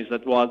seen is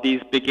that while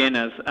these begin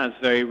as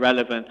very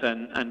relevant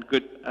and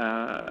good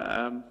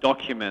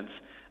documents,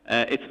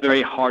 it's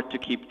very hard to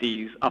keep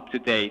these up to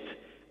date,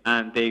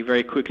 and they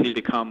very quickly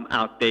become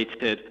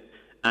outdated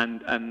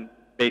and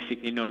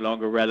basically no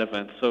longer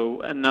relevant.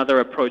 So another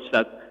approach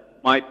that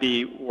might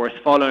be worth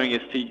following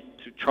is to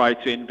try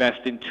to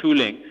invest in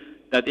tooling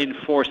that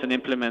enforce and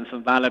implements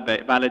and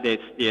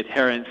validates the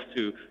adherence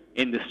to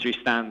industry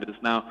standards.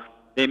 Now,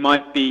 they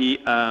might be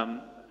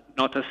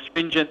not as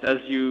stringent as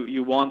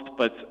you want,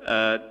 but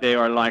they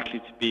are likely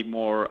to be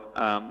more,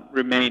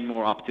 remain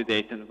more up to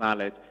date and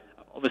valid.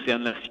 Obviously,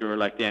 unless you're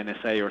like the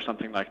NSA or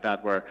something like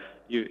that, where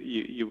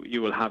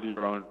you will have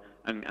your own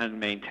and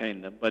maintain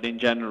them. But in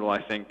general,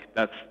 I think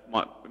that's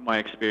my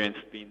experience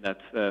been that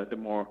the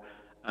more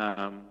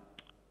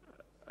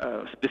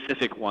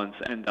specific ones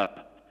end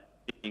up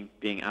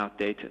being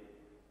outdated.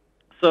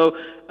 So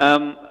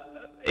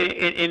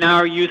in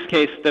our use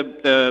case,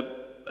 the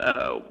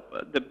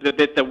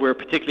bit that we're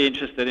particularly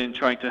interested in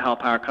trying to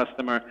help our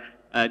customer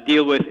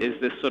deal with is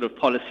this sort of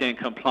policy and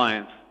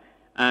compliance.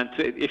 And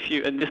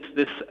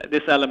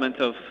this element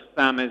of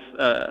SAM is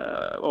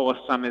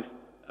SAM is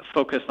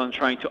focused on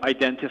trying to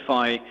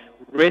identify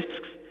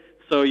risks.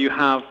 So you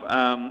have,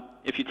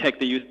 if you take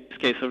the use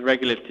case of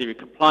regulatory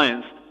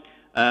compliance,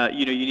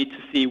 you need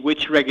to see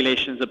which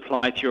regulations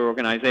apply to your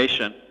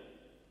organization.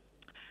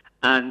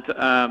 And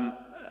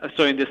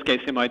so in this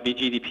case, it might be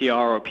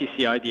GDPR or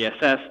PCI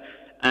DSS.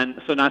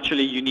 And so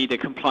naturally, you need a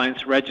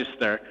compliance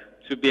register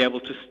to be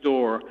able to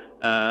store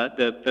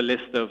the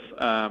list of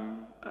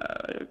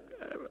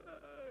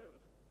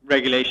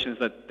regulations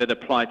that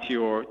apply to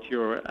your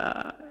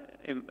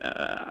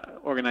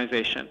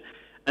organization.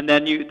 And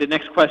then the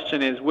next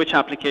question is, which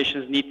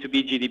applications need to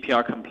be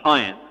GDPR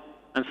compliant?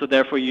 And so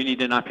therefore you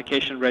need an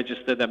application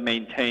register that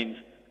maintains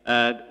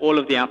all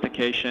of the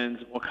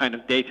applications, what kind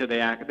of data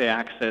they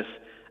access,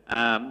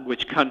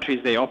 which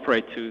countries they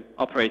operate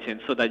in,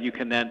 so that you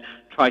can then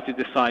try to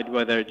decide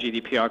whether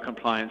GDPR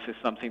compliance is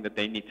something that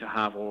they need to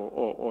have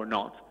or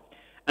not.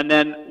 And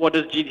then what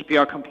does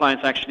GDPR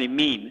compliance actually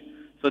mean?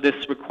 So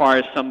this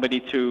requires somebody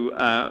to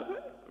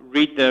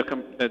read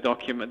the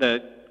document,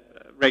 the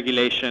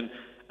regulation,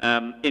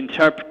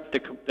 interpret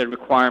the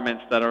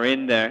requirements that are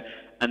in there,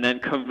 and then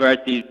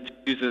convert these to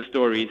user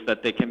stories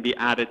that they can be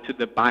added to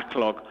the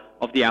backlog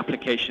of the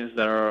applications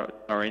that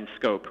are in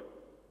scope.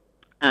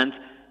 And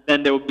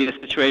then there will be a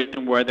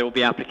situation where there will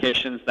be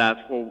applications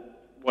that, for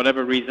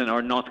whatever reason,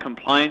 are not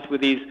compliant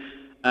with these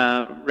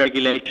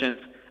regulations,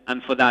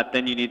 and for that,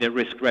 then you need a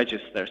risk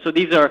register. So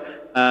these are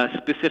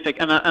specific,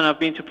 and I've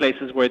been to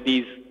places where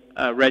these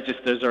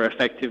registers are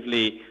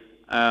effectively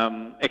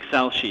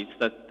Excel sheets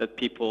that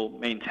people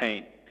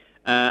maintain.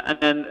 And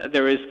then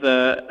there is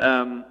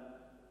the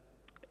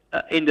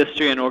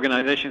industry and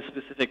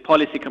organization-specific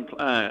policy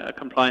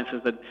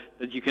compliances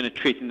that you can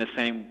treat in the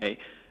same way.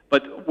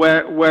 But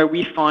where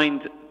we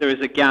find there is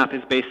a gap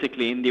is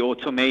basically in the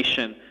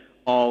automation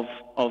of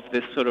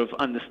this sort of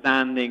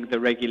understanding the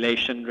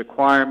regulation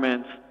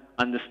requirements,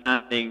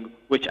 understanding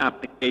which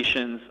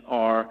applications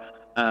are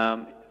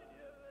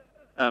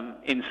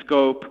in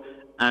scope,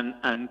 and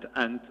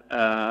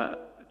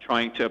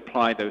trying to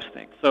apply those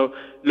things. So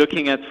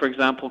looking at, for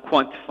example,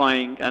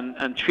 quantifying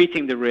and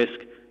treating the risk,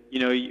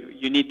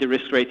 you need the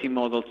risk rating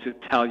model to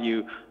tell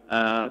you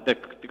the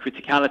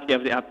criticality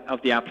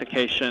of the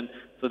application,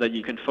 so that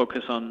you can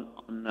focus on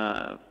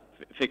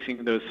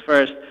fixing those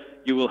first.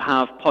 You will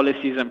have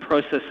policies and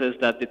processes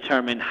that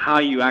determine how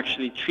you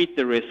actually treat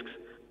the risks.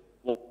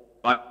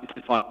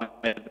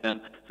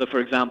 So for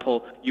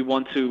example, you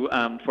want to,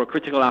 for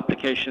critical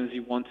applications,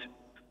 you want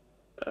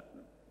to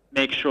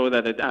make sure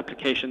that an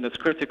application that's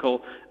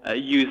critical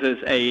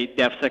uses a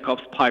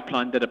DevSecOps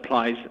pipeline that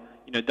applies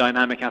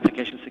dynamic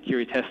application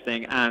security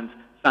testing and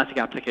static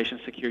application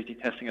security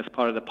testing as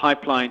part of the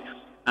pipeline.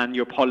 And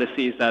your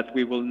policy is that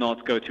we will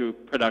not go to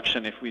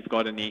production if we've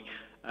got any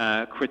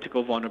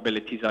critical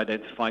vulnerabilities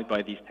identified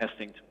by these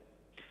testing tools.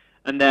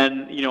 And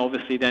then,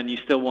 obviously, then you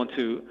still want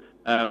to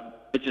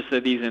register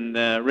these in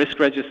the risk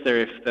register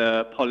if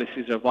the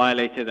policies are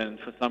violated and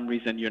for some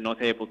reason you're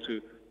not able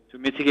to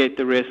mitigate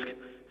the risk.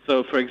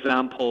 So, for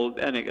example,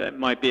 it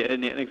might be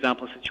an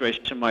example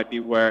situation might be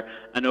where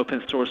an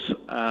open source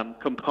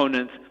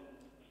component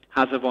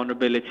has a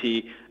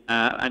vulnerability,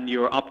 and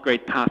your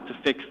upgrade path to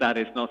fix that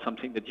is not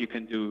something that you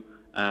can do,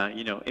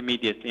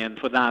 immediately. And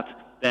for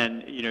that,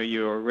 then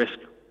your risk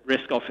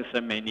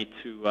officer may need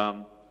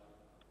to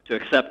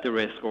accept the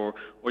risk or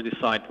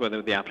decide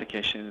whether the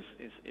application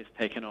is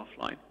taken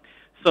offline.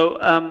 So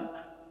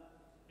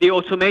the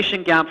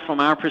automation gap from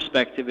our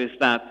perspective is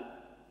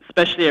that,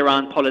 especially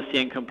around policy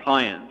and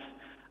compliance,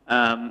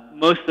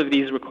 most of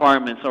these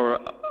requirements are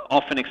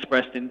often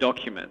expressed in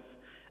documents.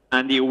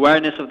 And the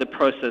awareness of the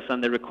process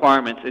and the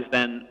requirements is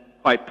then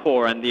quite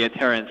poor, and the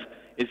adherence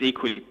is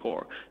equally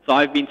poor. So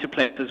I've been to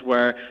places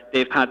where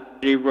they've had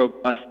very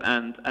robust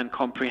and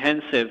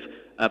comprehensive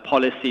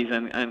policies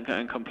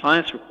and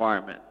compliance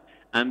requirements.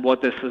 And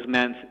what this has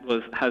meant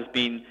has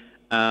been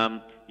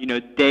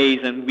days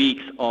and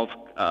weeks of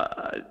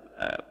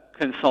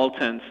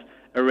consultants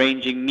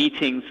arranging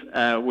meetings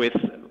with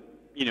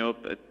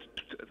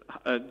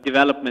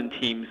development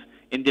teams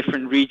in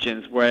different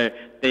regions, where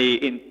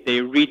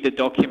they read the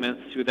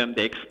documents to them,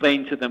 they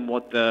explain to them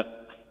what the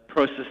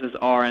processes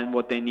are and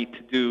what they need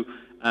to do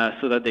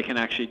so that they can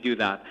actually do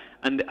that.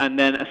 And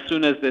then as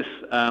soon as this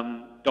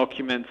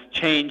documents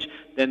change,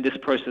 then this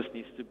process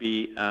needs to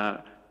be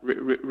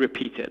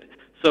repeated.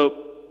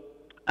 So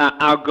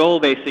our goal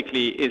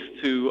basically is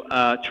to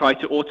try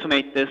to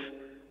automate this.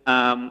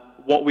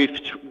 What we've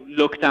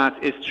looked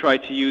at is try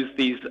to use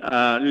these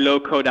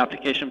low-code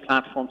application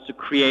platforms to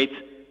create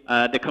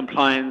the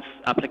compliance,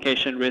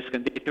 application risk,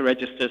 and data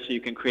register, so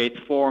you can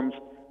create forms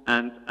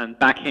and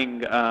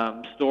backing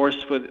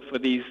stores for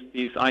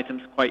these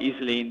items quite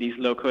easily in these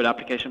low-code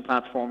application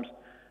platforms.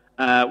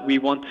 We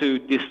want to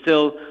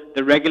distill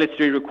the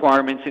regulatory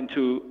requirements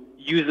into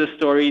user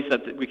stories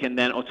that we can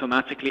then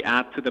automatically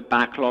add to the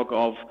backlog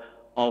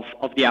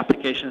of the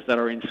applications that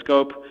are in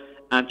scope,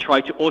 and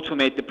try to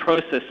automate the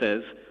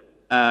processes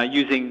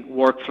using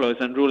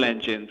workflows and rule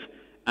engines,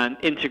 and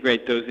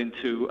integrate those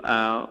into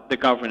the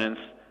governance,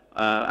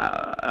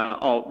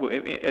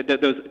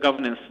 those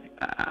governance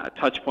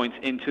touch points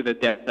into the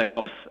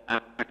DevSecOps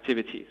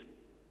activities.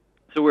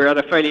 So we're at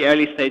a fairly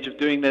early stage of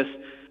doing this.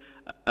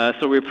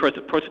 So we're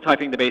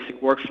prototyping the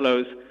basic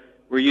workflows.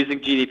 We're using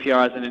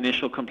GDPR as an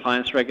initial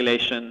compliance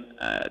regulation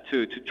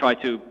to try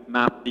to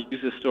map the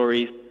user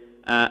stories.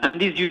 And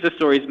these user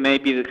stories may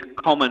be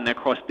common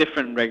across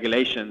different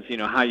regulations. You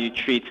know, how you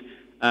treat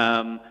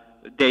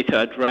data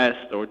at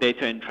rest or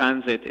data in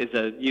transit is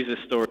a user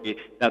story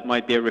that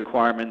might be a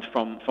requirement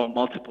from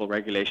multiple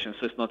regulations.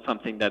 So it's not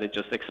something that it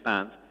just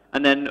expands.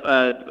 And then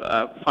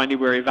finally,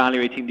 we're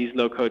evaluating these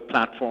low-code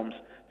platforms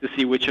to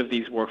see which of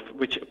these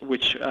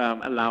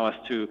allow us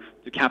to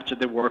capture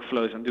the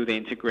workflows and do the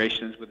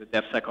integrations with the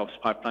DevSecOps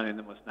pipeline in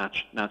the most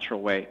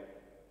natural way.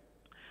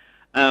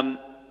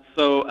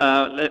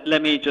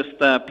 Let me just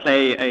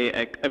play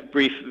a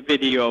brief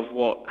video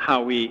of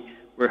how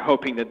we're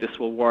hoping that this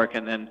will work,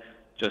 and then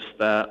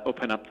just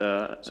open up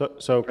the.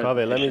 So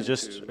KAVEH, let me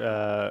just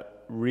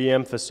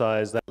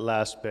re-emphasize that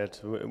last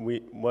bit.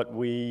 What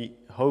we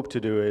hope to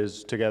do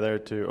is together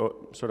to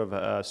sort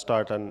of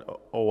start an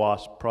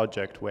OWASP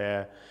project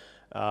where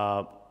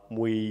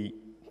we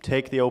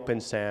take the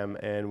OpenSAMM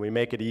and we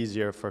make it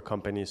easier for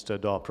companies to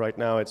adopt. Right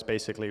now it's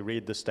basically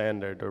read the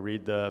standard or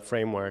read the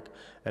framework,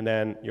 and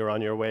then you're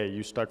on your way.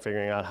 You start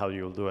figuring out how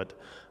you'll do it.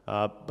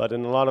 But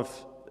in a lot of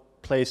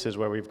places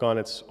where we've gone,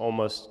 it's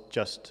almost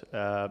just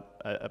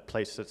a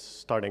place that's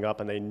starting up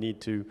and they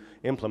need to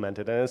implement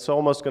it. And it's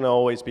almost going to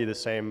always be the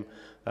same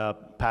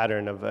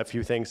pattern of a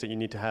few things that you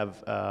need to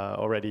have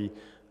already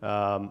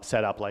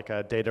set up, like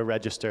a data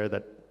register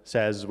that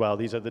says, well,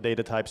 these are the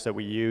data types that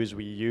we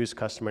use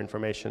customer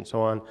information,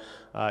 so on.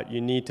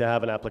 You need to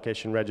have an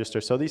application register.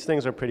 So these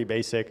things are pretty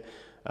basic.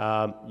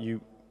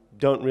 You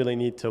don't really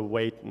need to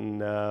wait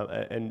and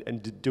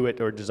do it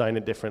or design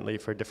it differently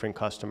for different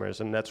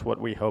customers, and that's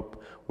what we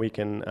hope we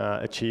can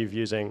achieve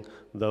using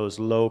those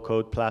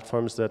low-code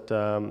platforms that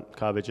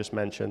KAVEH just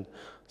mentioned,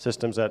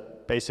 systems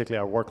that basically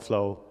are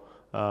workflow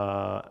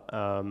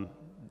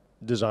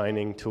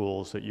designing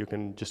tools that you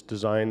can just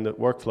design the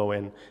workflow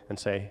in and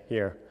say,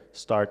 here,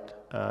 start,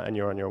 and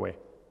you're on your way.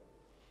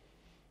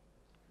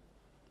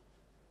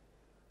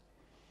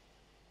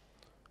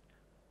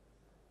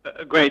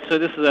 Great. So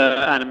this is an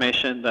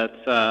animation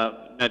that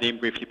NADIM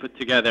briefly put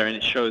together, and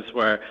it shows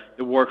where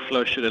the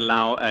workflow should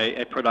allow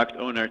a product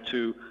owner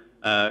to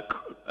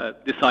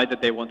decide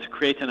that they want to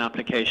create an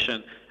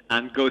application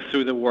and go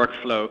through the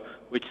workflow,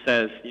 which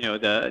says, you know,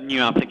 the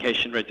new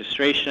application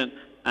registration,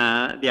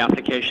 the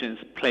application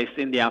is placed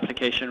in the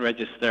application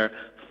register,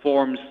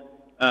 forms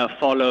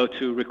follow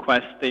to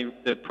request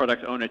the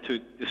product owner to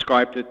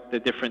describe the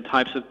different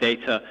types of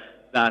data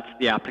that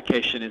the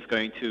application is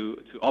going to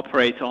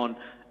operate on.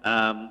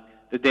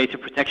 The data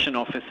protection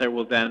officer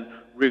will then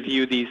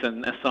review these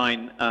and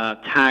assign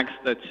tags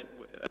that,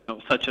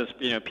 such as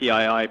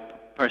PII,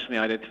 personally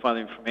identified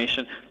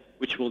information,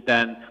 which will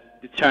then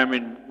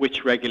determine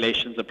which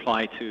regulations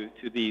apply to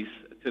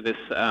this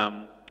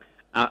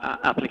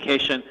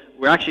application.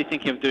 We're actually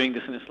thinking of doing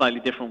this in a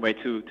slightly different way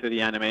to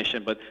the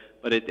animation, but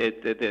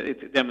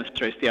it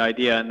demonstrates the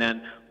idea. And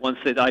then once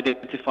it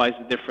identifies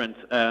the different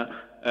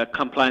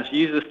compliance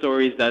user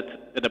stories that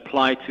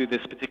apply to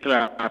this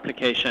particular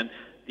application,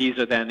 these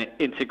are then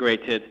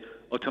integrated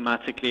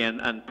automatically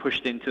and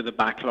pushed into the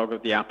backlog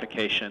of the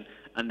application.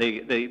 And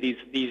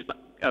these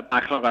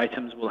backlog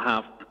items will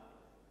have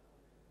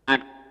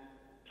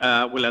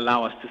will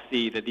allow us to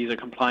see that these are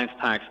compliance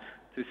tags,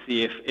 to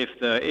see if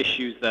the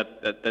issues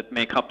that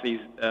make up these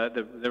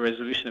the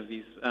resolution of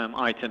these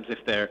items,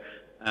 if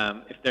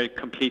they're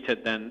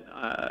completed, then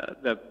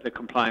the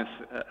compliance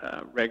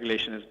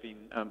regulation has been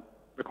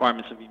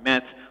requirements have been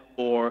met,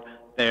 or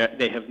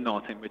they have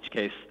not, in which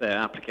case the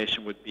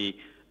application would be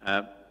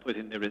put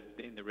in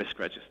the risk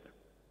register.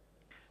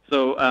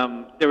 So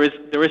there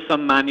is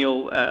some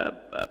manual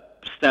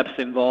steps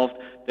involved.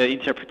 The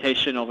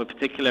interpretation of a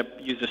particular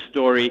user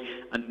story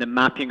and the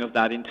mapping of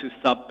that into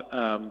sub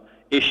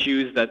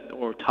issues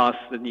or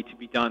tasks that need to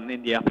be done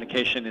in the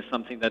application is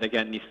something that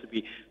again needs to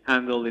be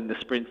handled in the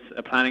sprint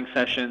planning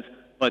sessions.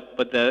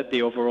 But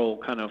the overall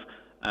kind of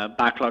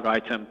backlog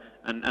item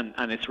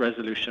and its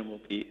resolution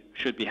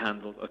should be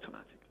handled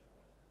automatically.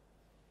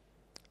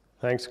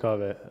 Thanks,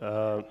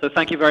 KAVEH. So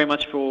thank you very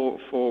much for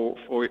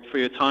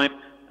your time.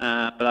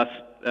 But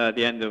that's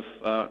the end of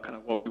kind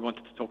of what we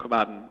wanted to talk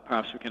about, and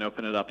perhaps we can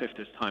open it up if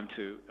there's time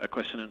to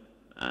question and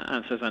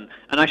answers. And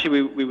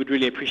actually, we would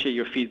really appreciate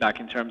your feedback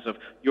in terms of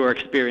your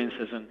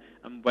experiences and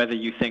whether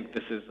you think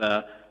this is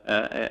there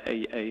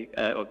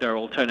are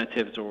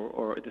alternatives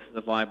or this is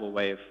a viable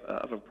way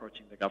of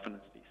approaching the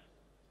governance piece.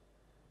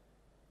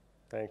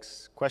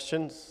 Thanks.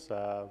 Questions?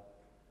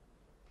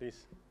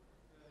 Please.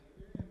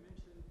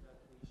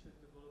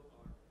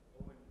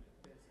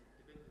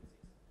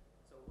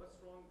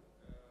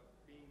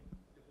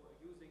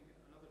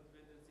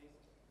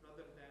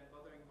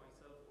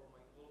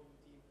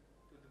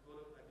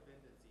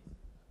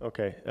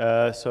 Okay,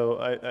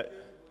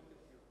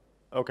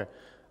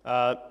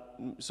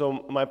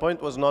 so my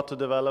point was not to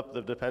develop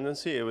the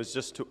dependency, it was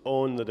just to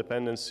own the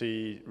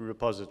dependency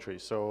repository.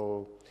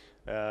 So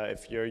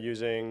if you're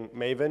using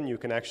Maven, you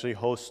can actually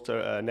host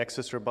a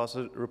Nexus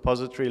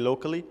repository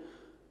locally,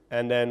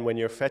 and then when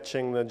you're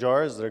fetching the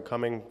jars, they're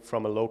coming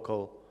from a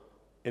local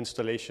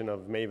installation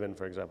of Maven,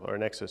 for example, or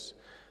Nexus.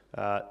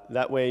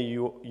 That way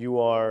you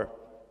are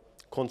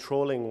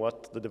controlling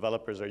what the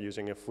developers are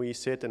using. If we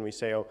sit and we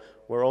say, oh,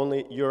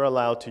 you're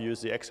allowed to use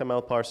the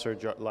XML parser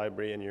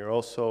library, and you're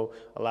also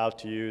allowed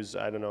to use,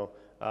 I don't know,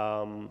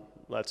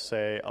 let's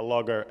say a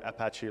logger,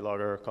 Apache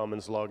logger,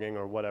 Commons logging,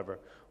 or whatever.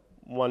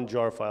 One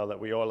jar file that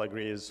we all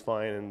agree is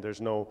fine, and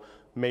there's no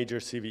major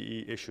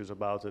CVE issues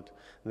about it.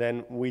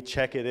 Then we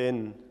check it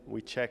in,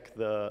 we check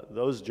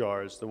those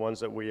jars, the ones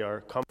that we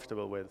are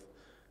comfortable with,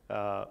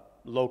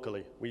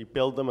 locally. We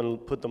build them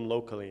and put them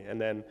locally, and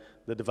then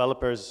the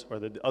developers or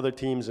the other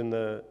teams in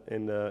the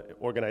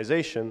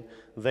organization,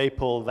 they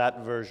pull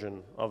that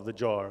version of the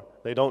jar.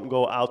 They don't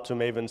go out to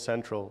Maven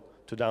Central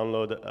to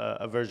download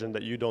a version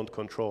that you don't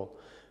control.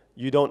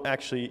 You don't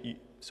actually,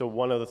 so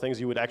one of the things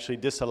you would actually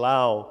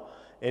disallow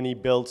any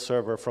build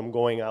server from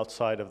going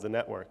outside of the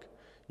network.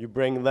 You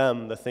bring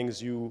them the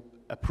things you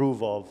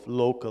approve of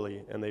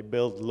locally, and they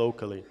build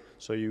locally.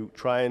 So you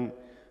try and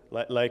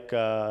like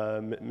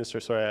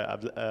Mr.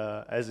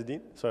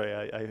 Azadin,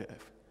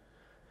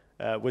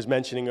 I was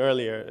mentioning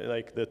earlier,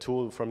 like the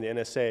tool from the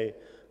NSA,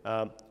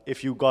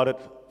 if you got it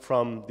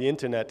from the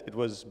internet, it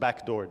was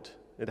backdoored.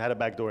 It had a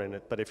backdoor in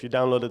it. But if you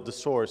downloaded the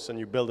source and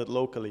you build it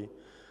locally,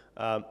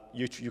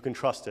 you can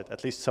trust it.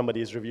 At least somebody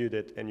has reviewed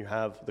it and you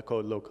have the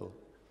code local.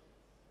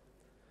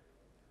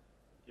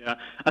 Yeah,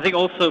 I think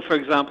also, for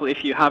example,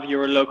 if you have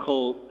your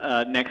local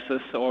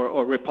Nexus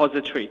or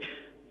repository,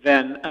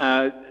 then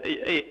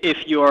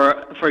if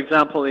you're, for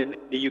example, in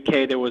the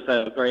UK, there was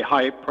a very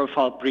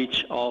high-profile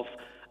breach of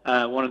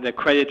one of the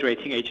credit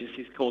rating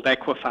agencies called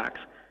Equifax,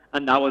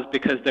 and that was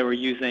because they were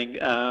using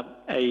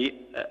a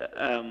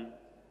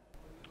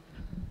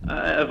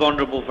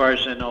vulnerable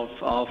version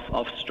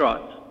of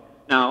Strut.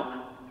 Now,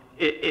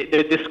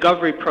 the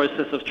discovery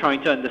process of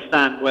trying to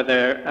understand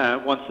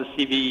whether once the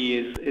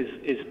CVE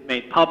is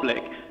made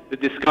public, the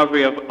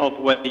discovery of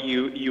whether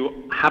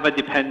you have a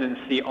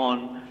dependency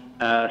on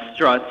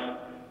struts,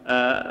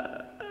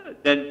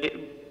 then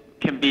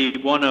it can be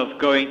one of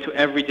going to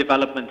every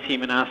development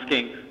team and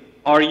asking,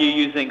 are you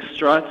using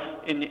struts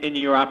in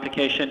your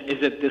application?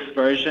 Is it this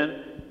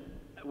version?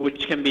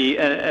 Which can be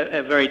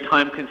a very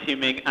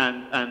time-consuming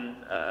and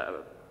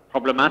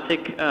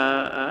problematic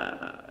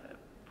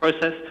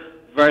process,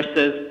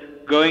 versus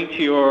going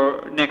to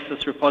your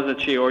Nexus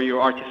repository or your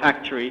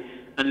Artifactory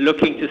and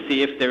looking to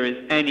see if there is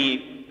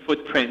any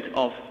footprint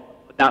of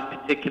that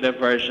particular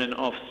version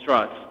of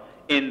struts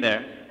in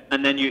there,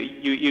 and then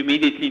you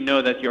immediately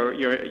know that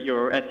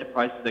your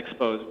enterprise is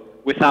exposed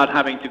without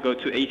having to go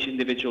to each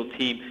individual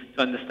team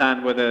to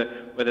understand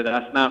whether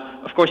that's.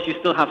 Now, of course, you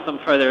still have some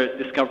further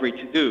discovery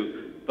to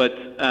do, but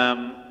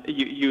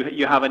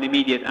you have an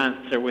immediate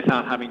answer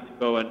without having to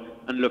go and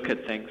look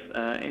at things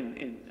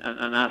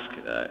and ask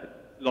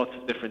lots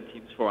of different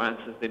teams for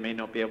answers they may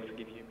not be able to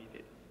give you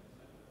immediately.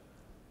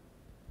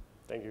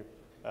 Thank you.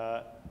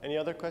 Any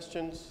other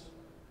questions?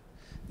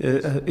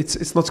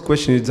 It's not a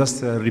question, it's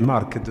just a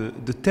remark.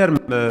 The term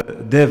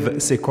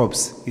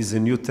DevSecOps is a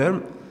new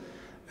term,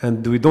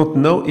 and we don't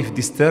know if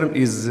this term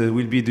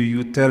will be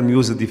the term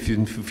used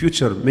in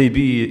future.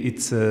 Maybe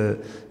it's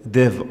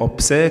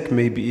DevOpsec,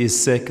 maybe it's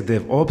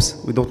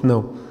SecDevOps, we don't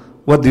know.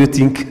 What do you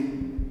think?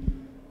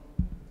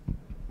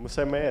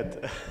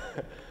 مسميات.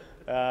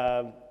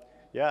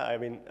 Yeah, I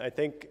mean, I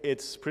think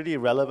it's pretty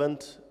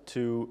relevant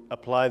to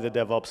apply the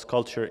DevOps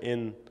culture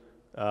in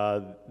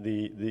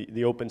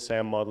the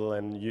OpenSAMM model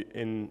and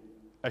in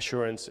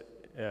assurance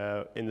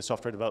in the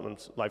software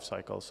development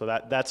lifecycle. So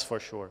that's for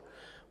sure.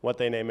 What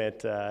they name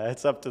it,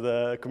 it's up to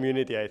the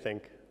community, I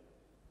think.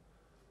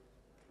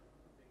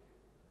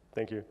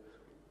 Thank you.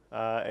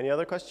 Any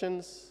other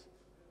questions?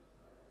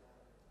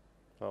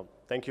 Well,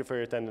 thank you for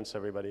your attendance,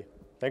 everybody.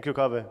 Thank you,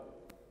 KAVEH.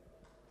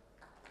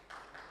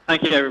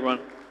 Thank you, everyone.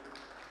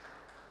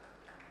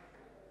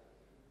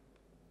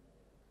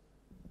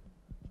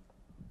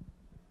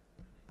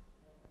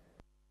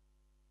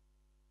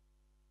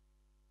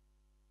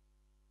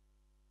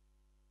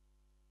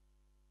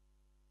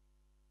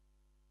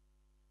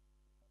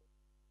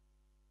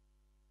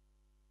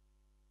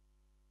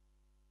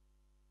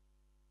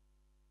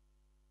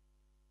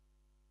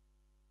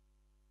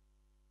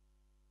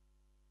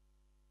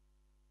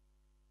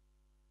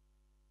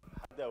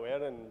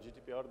 aware in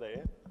GDPR ده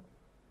ايه?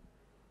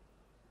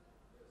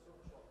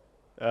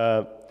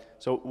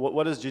 So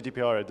what is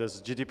GDPR?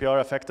 Does GDPR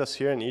affect us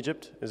here in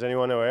Egypt? Is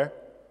anyone aware?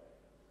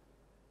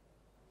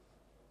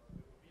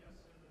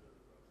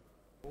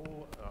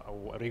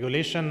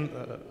 Regulation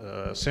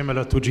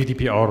similar to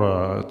GDPR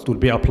it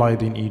will be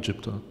applied in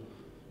Egypt.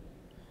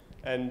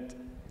 And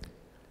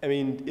I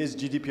mean, is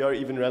GDPR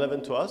even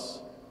relevant to us?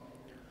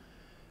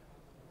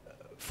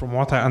 From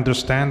what I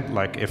understand,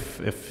 like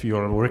if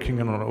you're working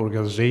in an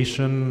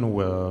organization,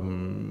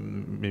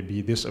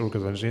 maybe this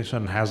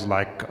organization has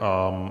like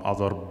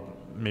other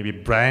maybe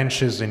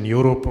branches in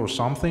Europe or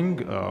something,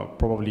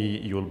 probably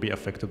you will be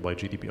affected by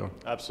GDPR.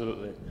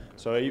 Absolutely.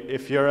 So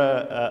if you're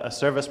a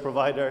service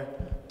provider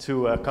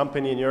to a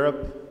company in Europe,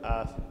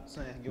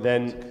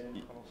 then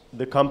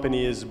the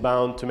company is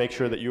bound to make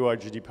sure that you are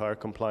GDPR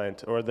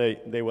compliant, or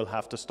they will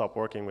have to stop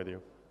working with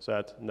you.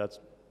 So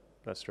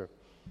that's true.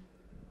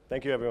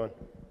 Thank you, everyone.